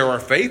don't share our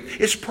faith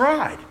is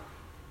pride.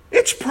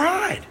 It's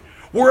pride.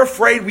 We're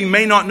afraid we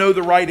may not know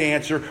the right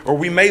answer, or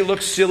we may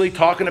look silly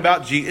talking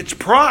about Jesus. It's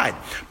pride.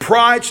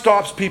 Pride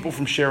stops people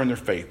from sharing their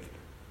faith.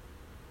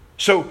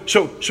 So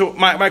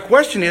my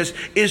question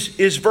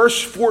is verse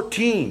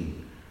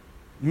 14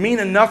 mean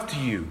enough to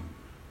you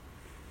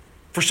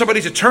for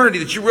somebody's eternity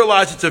that you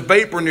realize it's a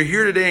vapor and you're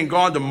here today and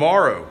gone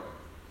tomorrow?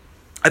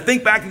 I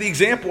think back to the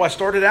example I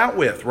started out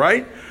with,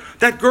 right?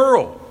 That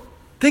girl.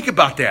 Think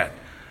about that.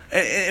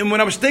 And when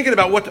I was thinking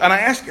about and I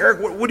asked Eric,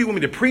 what do you want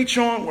me to preach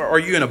on? Are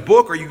you in a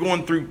book? Are you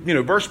going through,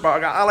 verse by,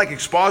 I like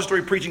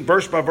expository preaching,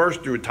 verse by verse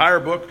through an entire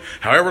book,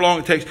 however long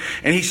it takes.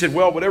 And he said,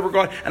 well, whatever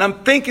God. And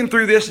I'm thinking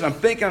through this, and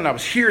I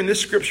was hearing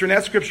this scripture and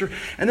that scripture.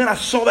 And then I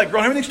saw that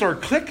girl, and everything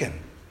started clicking.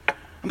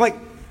 I'm like,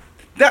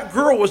 that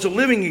girl was a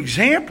living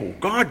example.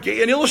 God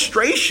gave an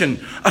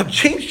illustration of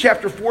James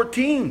chapter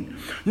 14.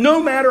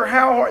 No matter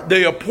how hard,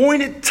 the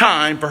appointed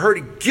time for her to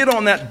get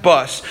on that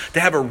bus to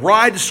have a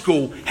ride to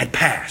school had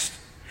passed.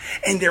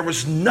 And there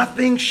was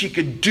nothing she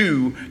could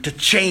do to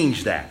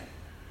change that.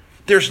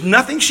 There's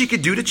nothing she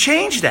could do to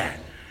change that.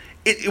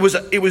 It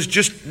was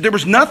just, there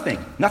was nothing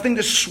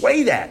to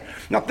sway that.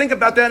 Now think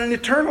about that in an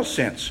eternal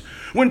sense.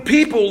 When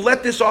people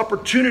let this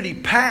opportunity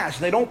pass,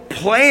 and they don't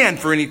plan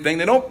for anything,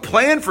 they don't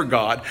plan for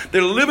God,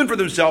 they're living for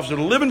themselves, they're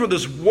living for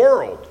this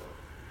world.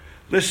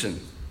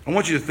 Listen, I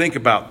want you to think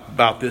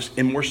about this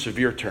in more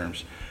severe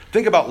terms.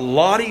 Think about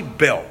Lottie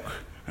Belk.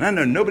 And I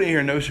know nobody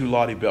here knows who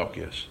Lottie Belk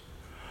is.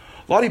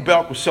 Lottie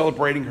Belk was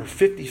celebrating her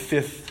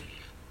 55th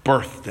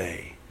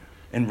birthday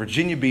in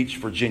Virginia Beach,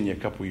 Virginia, a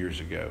couple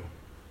years ago.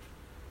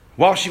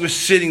 While she was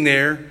sitting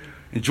there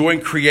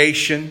enjoying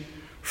creation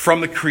from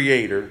the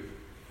Creator,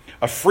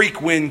 a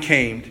freak wind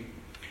came,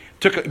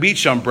 took a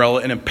beach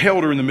umbrella and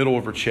impaled her in the middle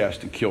of her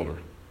chest and killed her.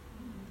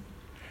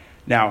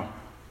 Now,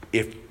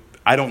 if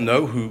I don't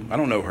know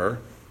her,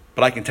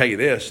 but I can tell you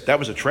this, that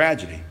was a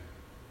tragedy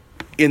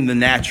in the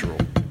natural.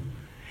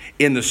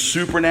 In the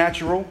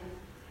supernatural,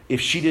 if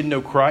she didn't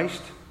know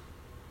Christ,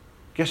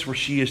 guess where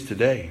she is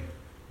today?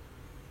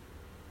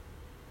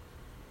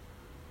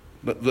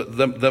 But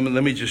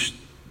let me just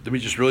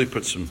really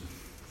put some.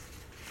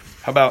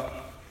 How about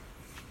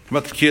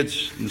the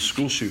kids in the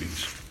school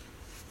shootings?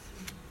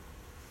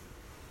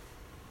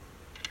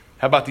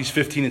 How about these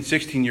 15 and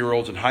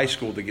 16-year-olds in high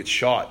school that get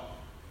shot?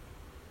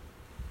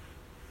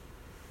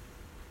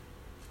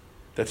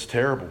 That's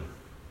terrible.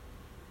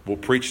 We'll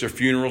preach their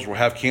funerals. We'll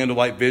have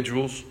candlelight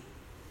vigils.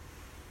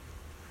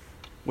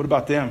 What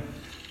about them?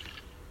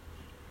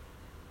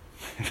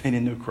 If they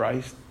didn't know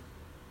Christ?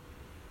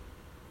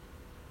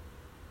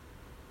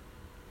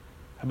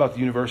 How about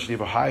the University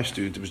of Ohio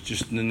student that was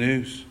just in the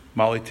news?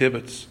 Molly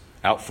Tibbetts,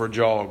 out for a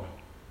jog.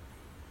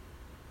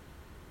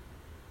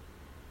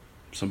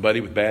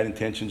 Somebody with bad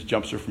intentions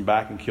jumps her from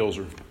back and kills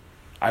her.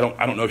 I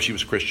don't know if she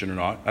was Christian or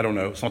not. I don't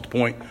know. It's not the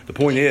point. The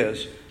point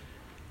is,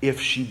 if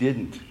she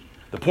didn't.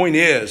 The point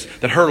is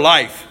that her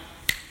life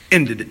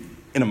ended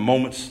in a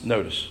moment's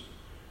notice.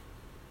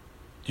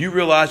 Do you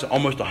realize that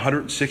almost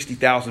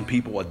 160,000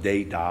 people a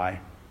day die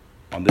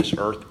on this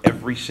earth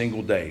every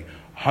single day?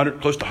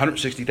 Close to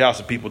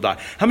 160,000 people die.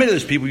 How many of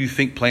those people you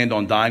think planned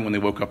on dying when they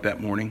woke up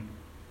that morning?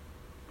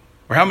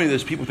 Or how many of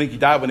those people think you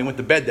died when they went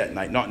to bed that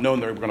night, not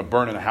knowing they were going to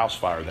burn in a house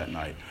fire that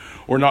night?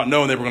 Or not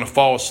knowing they were going to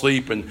fall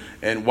asleep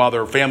and while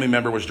their family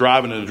member was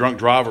driving and a drunk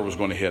driver was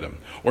going to hit them?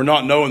 Or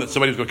not knowing that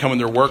somebody was going to come in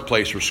their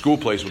workplace or school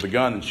place with a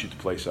gun and shoot the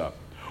place up?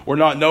 Or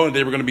not knowing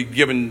they were going to be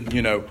given,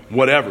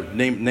 whatever,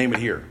 name it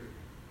here.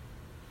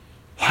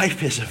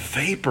 Life is a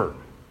vapor.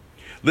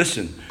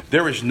 Listen,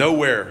 there is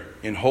nowhere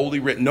in Holy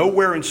Writ,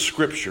 nowhere in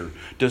Scripture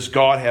does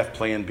God have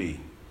plan B.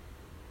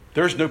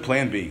 There's no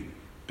plan B.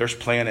 There's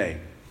plan A.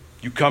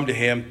 You come to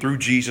him through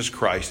Jesus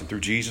Christ. And through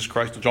Jesus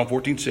Christ, John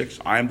 14:6,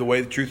 I am the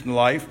way, the truth, and the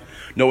life.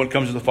 No one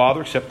comes to the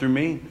Father except through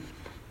me.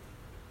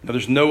 Now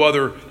there's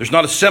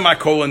not a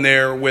semicolon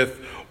there with,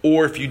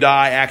 or if you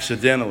die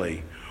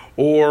accidentally,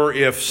 or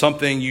if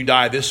something you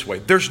die this way.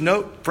 There's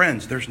no.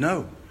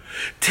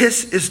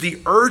 This is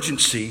the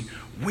urgency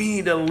we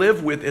need to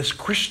live with as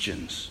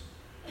Christians.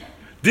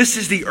 This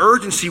is the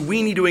urgency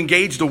we need to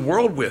engage the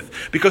world with.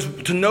 Because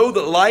to know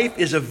that life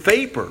is a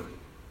vapor.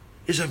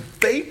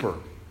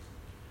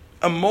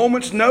 A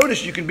moment's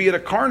notice, you can be at a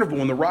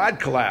carnival and the ride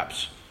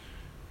collapses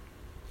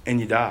and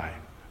you die.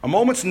 A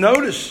moment's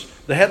notice,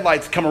 the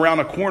headlights come around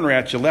a corner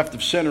at you left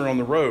of center on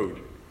the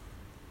road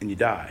and you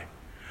die.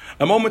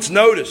 A moment's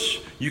notice,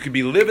 you could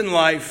be living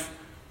life,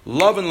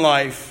 loving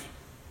life,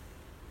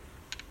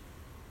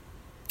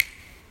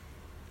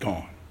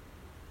 gone.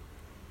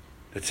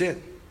 That's it.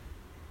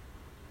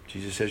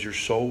 Jesus says your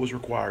soul is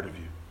required of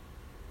you.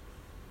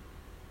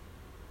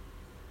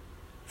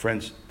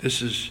 Friends,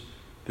 this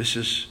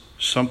is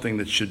something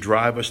that should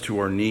drive us to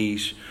our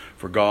knees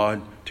for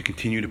God to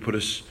continue to put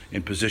us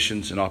in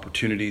positions and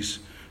opportunities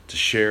to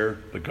share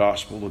the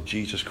gospel of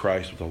Jesus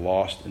Christ with a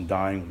lost and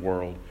dying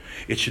world.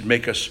 It should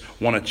make us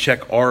want to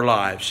check our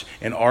lives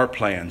and our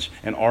plans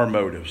and our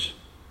motives.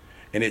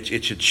 And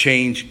it should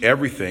change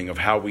everything of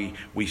how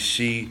we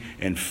see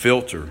and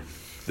filter.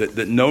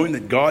 That knowing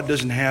that God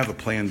doesn't have a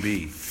plan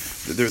B.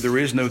 There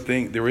is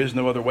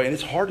no other way. And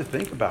it's hard to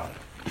think about it.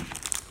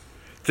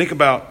 Think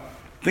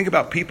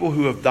about people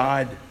who have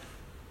died.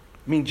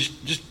 I mean,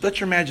 just let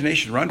your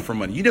imagination run for a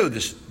minute. You know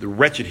the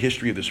wretched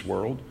history of this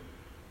world.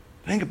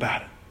 Think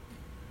about it.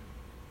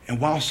 And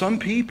while some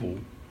people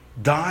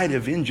died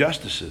of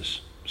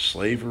injustices,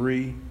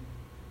 slavery,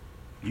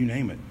 you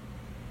name it.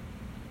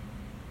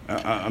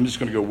 I'm just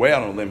going to go way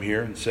out on a limb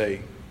here and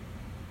say,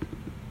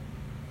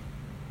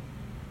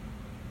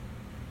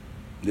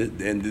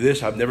 and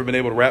this I've never been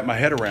able to wrap my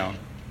head around.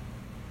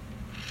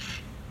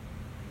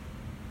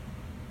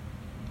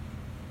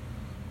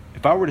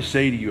 If I were to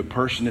say to you, a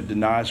person that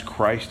denies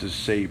Christ as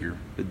Savior,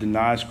 that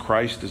denies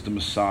Christ as the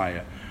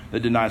Messiah,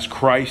 that denies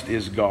Christ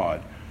is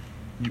God,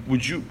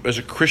 would you, as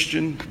a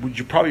Christian, would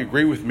you probably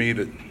agree with me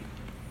that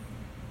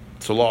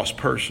it's a lost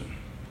person,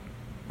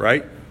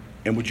 right?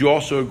 And would you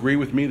also agree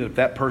with me that if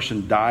that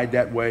person died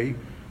that way,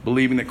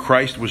 believing that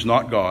Christ was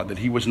not God, that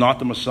he was not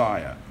the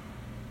Messiah,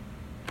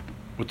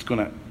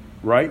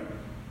 right?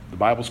 The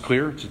Bible's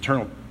clear, it's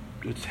eternal,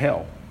 it's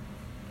hell.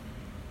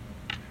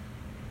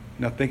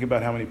 Now think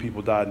about how many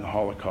people died in the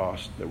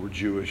Holocaust that were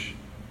Jewish.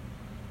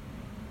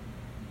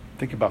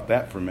 Think about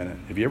that for a minute.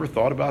 Have you ever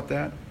thought about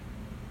that?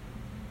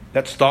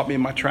 That stopped me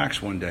in my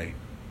tracks one day.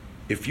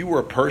 If you were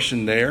a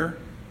person there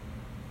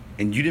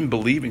and you didn't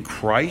believe in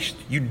Christ,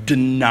 you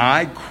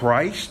denied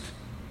Christ,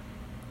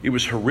 it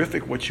was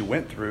horrific what you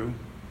went through.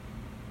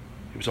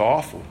 It was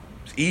awful.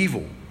 It was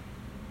evil.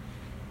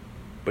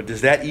 But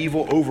does that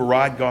evil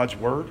override God's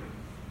word?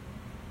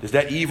 Does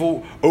that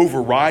evil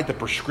override the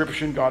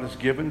prescription God has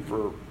given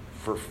for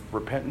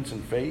repentance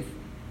and faith?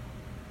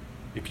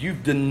 If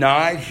you've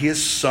denied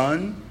his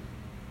Son,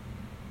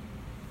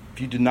 if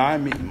you deny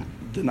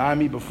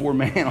me before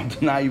man, I'll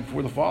deny you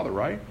before the Father,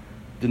 right?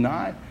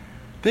 Deny.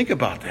 Think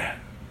about that.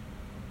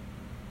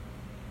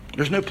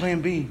 There's no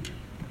plan B.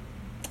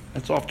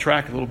 That's off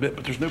track a little bit,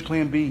 but there's no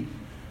plan B.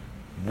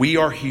 We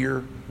are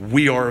here.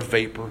 We are a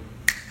vapor.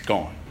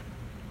 Gone.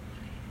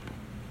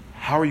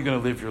 How are you going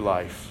to live your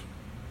life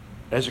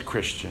as a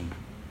Christian?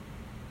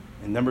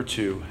 And number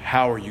two,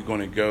 how are you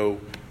going to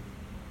go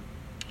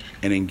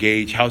and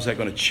engage? How's that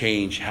going to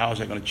change? How is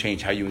that going to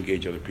change how you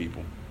engage other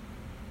people?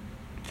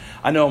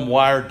 I know I'm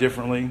wired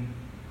differently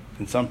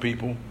than some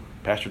people.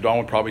 Pastor Don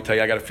would probably tell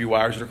you I got a few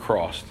wires that are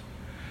crossed.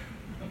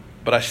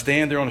 But I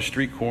stand there on a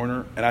street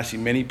corner and I see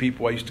many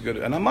people I used to go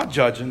to, and I'm not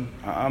judging.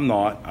 I'm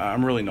not.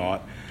 I'm really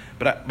not.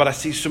 But I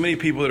see so many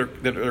people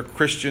that are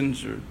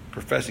Christians or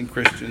professing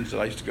Christians that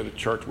I used to go to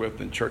church with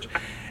in church,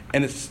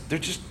 and they're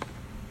just.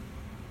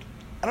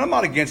 And I'm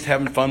not against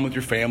having fun with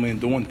your family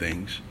and doing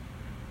things,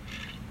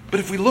 but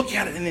if we look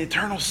at it in the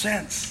eternal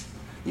sense,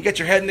 you got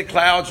your head in the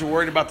clouds, you're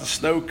worried about the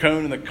snow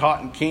cone and the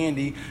cotton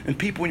candy, and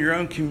people in your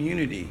own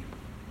community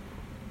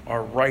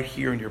are right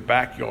here in your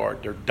backyard.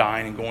 They're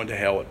dying and going to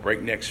hell at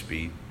breakneck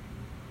speed,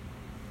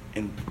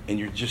 and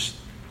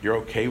you're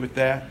okay with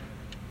that?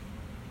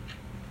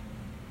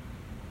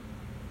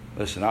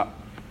 Listen,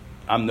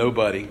 I'm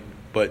nobody,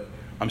 but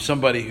I'm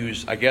somebody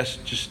who's, I guess,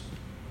 just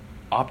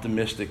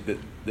optimistic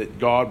that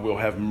God will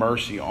have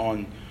mercy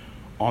on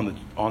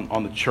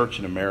the church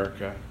in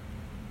America.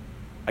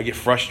 I get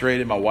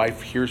frustrated. My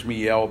wife hears me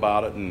yell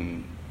about it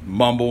and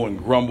mumble and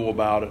grumble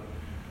about it.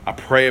 I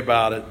pray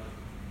about it.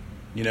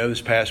 You know,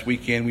 this past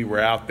weekend we were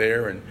out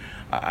there, and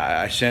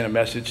I sent a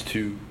message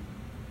to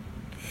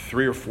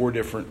 3 or 4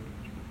 different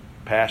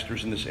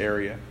pastors in this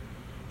area.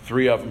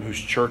 3 of them whose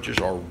churches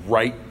are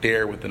right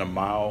there within 1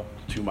 mile,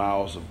 2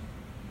 miles of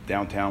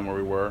downtown where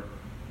we were.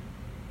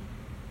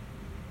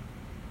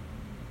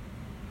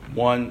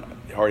 One,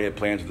 he already had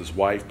plans with his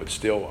wife, but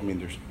still, I mean,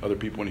 there's other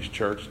people in his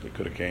church that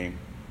could have came.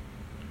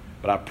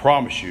 But I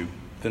promise you,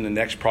 within the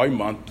next probably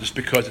month, just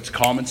because it's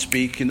common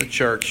speak in the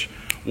church,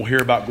 we'll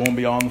hear about going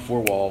beyond the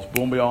four walls,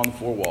 going beyond the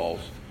four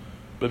walls.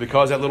 But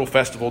because that little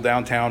festival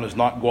downtown is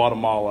not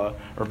Guatemala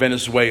or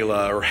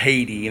Venezuela or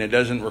Haiti, and it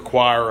doesn't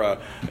require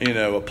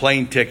a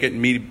plane ticket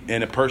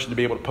and a person to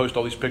be able to post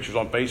all these pictures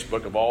on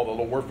Facebook of all the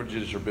little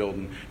orphanages they're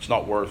building, it's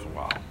not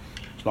worthwhile.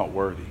 It's not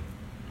worthy.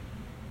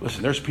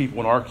 Listen, there's people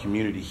in our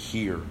community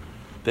here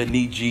that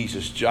need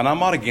Jesus. And I'm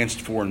not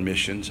against foreign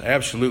missions. I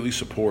absolutely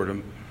support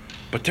them.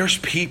 But there's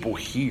people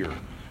here.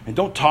 And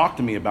don't talk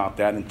to me about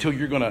that until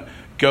you're going to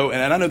go.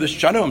 And I know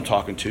this. I know I'm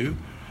talking to.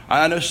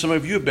 I know some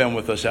of you have been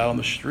with us out on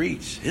the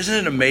streets. Isn't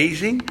it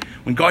amazing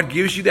when God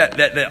gives you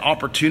that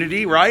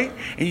opportunity, right?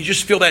 And you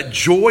just feel that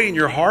joy in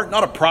your heart,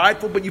 not a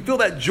prideful, but you feel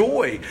that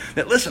joy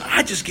that, listen,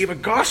 I just gave a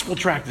gospel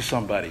tract to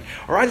somebody,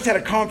 or I just had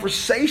a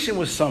conversation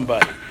with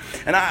somebody.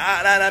 And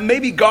I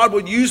maybe God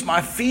would use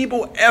my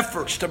feeble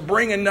efforts to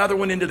bring another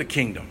one into the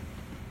kingdom.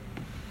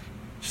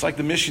 It's like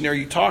the missionary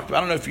you talked about.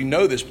 I don't know if you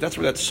know this, but that's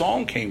where that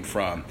song came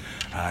from.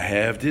 I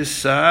have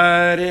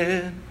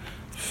decided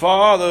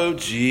follow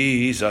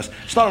Jesus.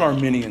 It's not an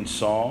Arminian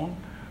song.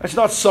 It's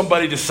not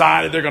somebody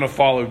decided they're going to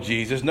follow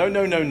Jesus. No.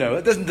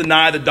 It doesn't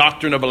deny the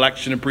doctrine of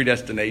election and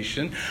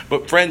predestination.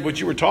 But friend, what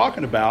you were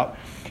talking about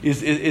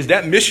is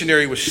that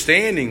missionary was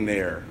standing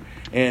there,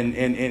 and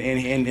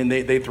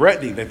they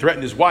threatened him. They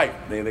threatened his wife.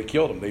 They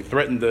killed him. They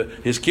threatened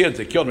his kids.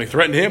 They killed him. They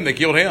threatened him. They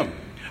killed him.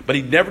 But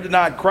he never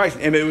denied Christ.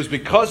 And it was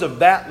because of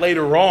that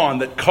later on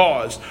that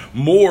caused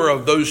more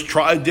of those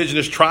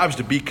indigenous tribes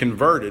to be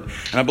converted.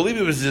 And I believe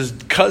it was his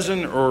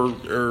cousin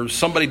or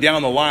somebody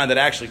down the line that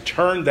actually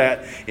turned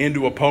that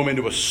into a poem,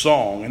 into a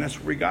song. And that's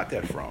where we got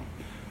that from.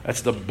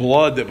 That's the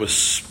blood that was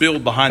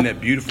spilled behind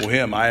that beautiful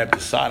hymn, I Have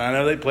Decided. I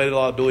know they played it a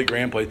lot, Billy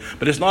Graham played,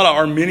 but it's not an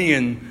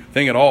Arminian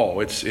thing at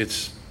all. It's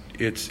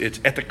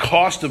at the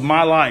cost of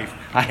my life.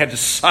 I have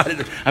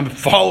decided I'm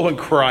following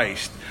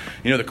Christ.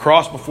 The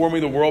cross before me,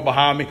 the world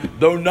behind me.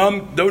 Though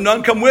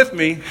none come with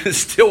me,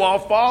 still I'll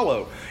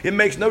follow. It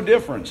makes no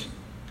difference.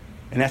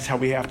 And that's how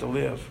we have to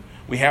live.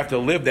 We have to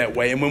live that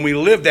way. And when we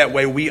live that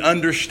way, we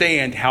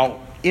understand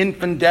how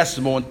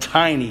infinitesimal and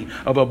tiny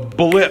of a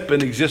blip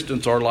in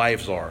existence our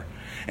lives are.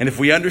 And if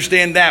we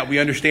understand that, we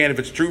understand if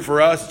it's true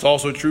for us, it's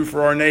also true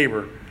for our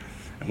neighbor.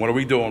 And what are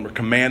we doing? We're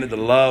commanded to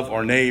love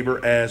our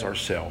neighbor as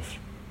ourselves.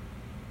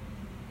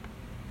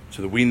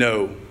 So that we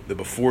know that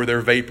before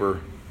their vapor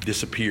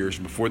disappears,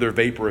 before their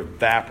vapor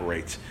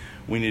evaporates,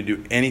 we need to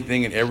do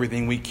anything and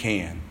everything we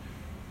can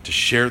to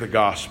share the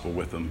gospel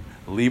with them.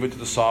 Leave it to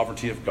the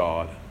sovereignty of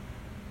God.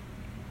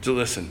 So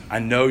listen, I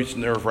know it's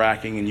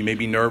nerve-wracking and you may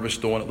be nervous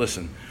doing it.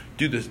 Listen,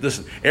 do this.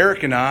 Listen,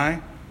 Eric and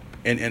I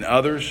and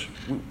others,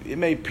 it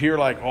may appear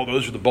like, oh,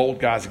 those are the bold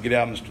guys that get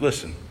out and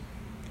listen.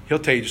 He'll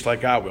tell you just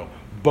like I will.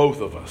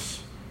 Both of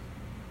us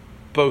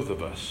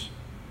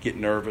get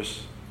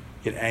nervous,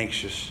 get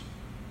anxious.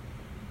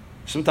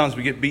 Sometimes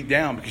we get beat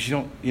down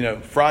because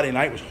Friday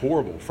night was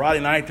horrible. Friday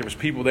night there was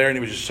people there and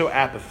it was just so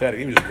apathetic.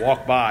 He would just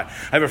walk by.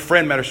 I have a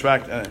friend, matter of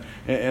fact,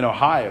 in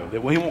Ohio,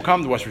 that he won't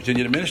come to West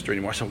Virginia to minister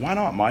anymore. I said, why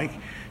not, Mike?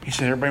 He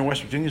said, everybody in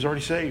West Virginia is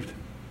already saved.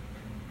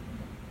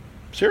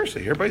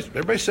 Seriously,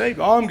 everybody's saved.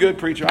 Oh, I'm good,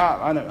 preacher.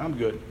 I know, I'm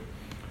good.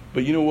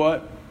 But you know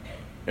what?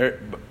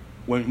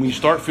 When you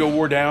start to feel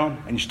wore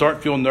down and you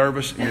start feeling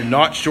nervous and you're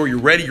not sure you're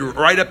ready, you're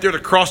right up there to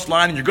cross the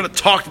line and you're going to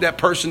talk to that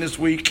person this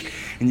week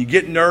and you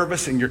get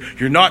nervous and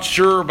you're not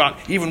sure about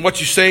even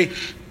what you say,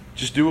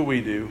 just do what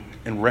we do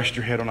and rest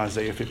your head on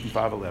Isaiah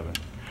 55:11.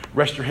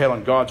 Rest your head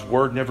on God's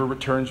word never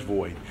returns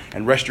void,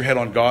 and rest your head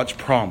on God's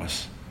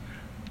promise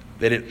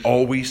that it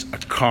always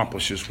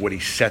accomplishes what he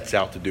sets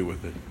out to do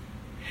with it.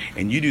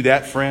 And you do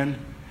that, friend,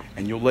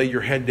 and you'll lay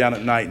your head down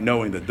at night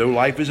knowing that though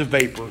life is a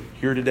vapor,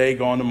 here today,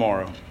 gone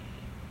tomorrow,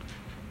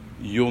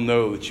 you'll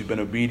know that you've been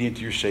obedient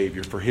to your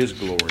Savior for his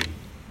glory.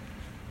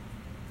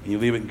 And you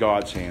leave it in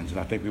God's hands. And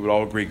I think we would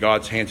all agree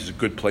God's hands is a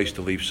good place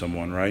to leave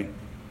someone, right?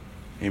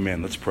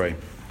 Amen. Let's pray.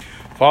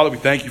 Father, we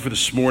thank you for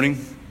this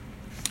morning.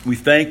 We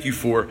thank you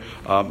for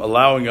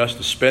allowing us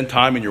to spend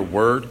time in your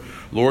word.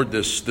 Lord,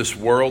 this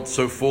world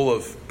so full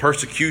of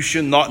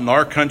persecution, not in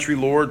our country,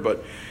 Lord,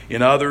 but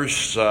in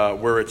others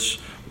where it's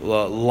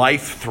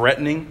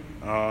life-threatening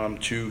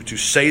to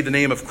say the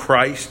name of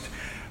Christ.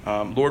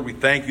 Lord, we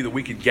thank you that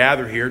we could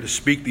gather here to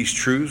speak these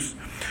truths.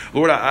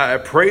 Lord, I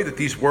pray that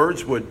these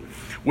words would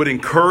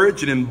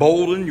encourage and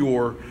embolden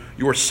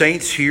your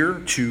saints here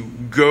to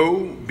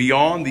go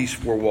beyond these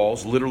four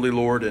walls, literally,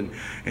 Lord,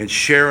 and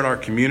share in our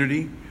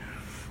community.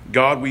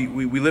 God,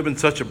 we live in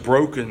such a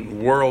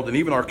broken world, and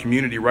even our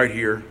community right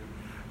here,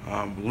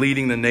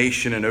 leading the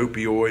nation in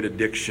opioid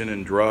addiction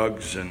and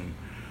drugs and,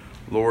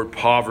 Lord,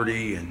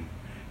 poverty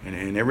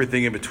and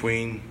everything in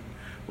between.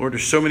 Lord,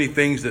 there's so many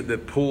things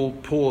that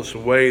pull us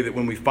away that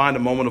when we find a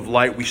moment of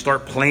light, we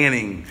start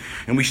planning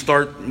and we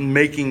start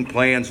making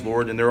plans,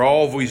 Lord, and they're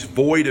always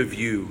void of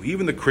you.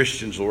 Even the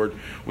Christians, Lord,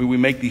 we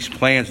make these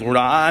plans. Lord,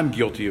 I'm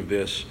guilty of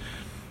this.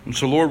 And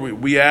so, Lord,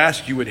 we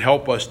ask you would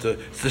help us to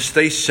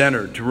stay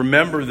centered, to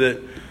remember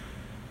that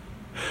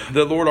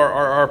Lord,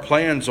 our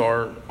plans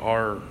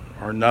are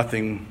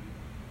nothing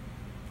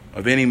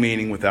of any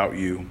meaning without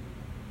you.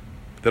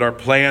 That our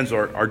plans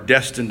are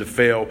destined to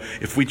fail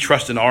if we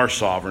trust in our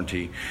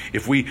sovereignty.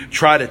 If we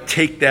try to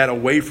take that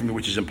away from you,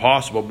 which is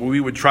impossible, but we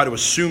would try to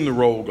assume the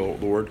role,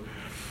 Lord,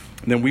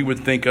 and then we would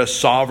think us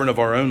sovereign of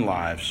our own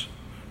lives.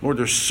 Lord,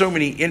 there's so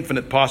many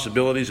infinite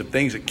possibilities of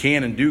things that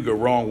can and do go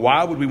wrong.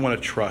 Why would we want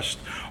to trust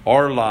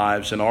our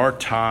lives and our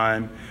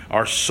time,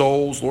 our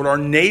souls, Lord, our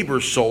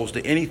neighbors' souls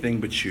to anything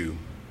but you?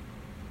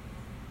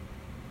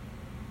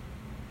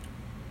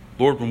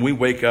 Lord, when we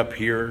wake up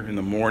here in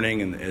the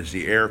morning and as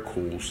the air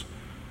cools,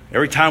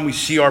 every time we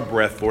see our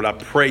breath, Lord, I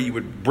pray you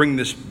would bring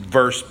this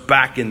verse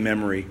back in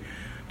memory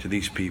to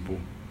these people.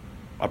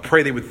 I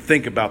pray they would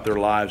think about their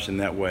lives in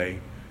that way,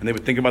 and they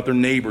would think about their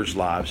neighbors'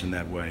 lives in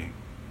that way.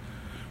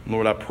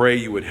 Lord, I pray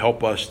you would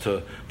help us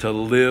to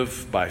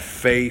live by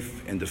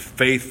faith and to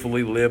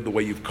faithfully live the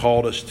way you've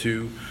called us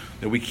to,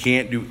 that we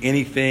can't do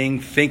anything,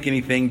 think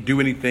anything, do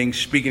anything,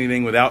 speak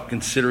anything without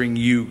considering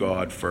you,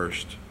 God,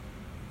 first.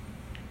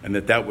 And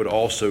that would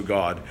also,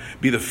 God,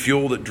 be the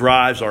fuel that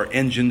drives our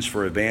engines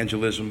for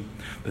evangelism.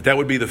 That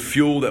would be the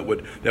fuel that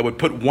would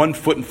put one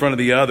foot in front of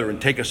the other and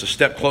take us a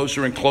step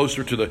closer and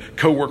closer to the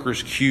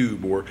coworker's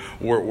cube, or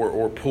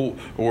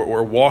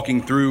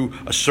walking through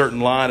a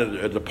certain line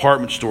at a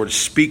department store to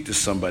speak to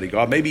somebody,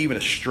 God, maybe even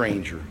a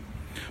stranger.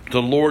 But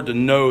the Lord, to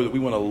know that we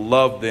want to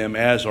love them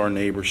as our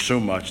neighbors so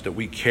much that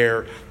we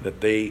care that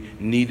they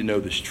need to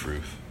know this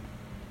truth.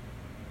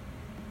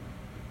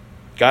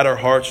 Guide our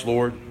hearts,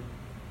 Lord.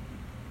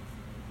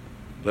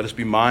 Let us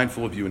be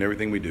mindful of you in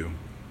everything we do.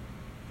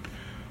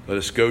 Let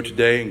us go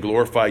today and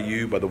glorify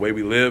you by the way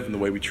we live and the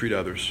way we treat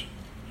others.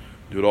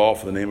 Do it all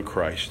for the name of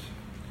Christ.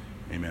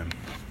 Amen.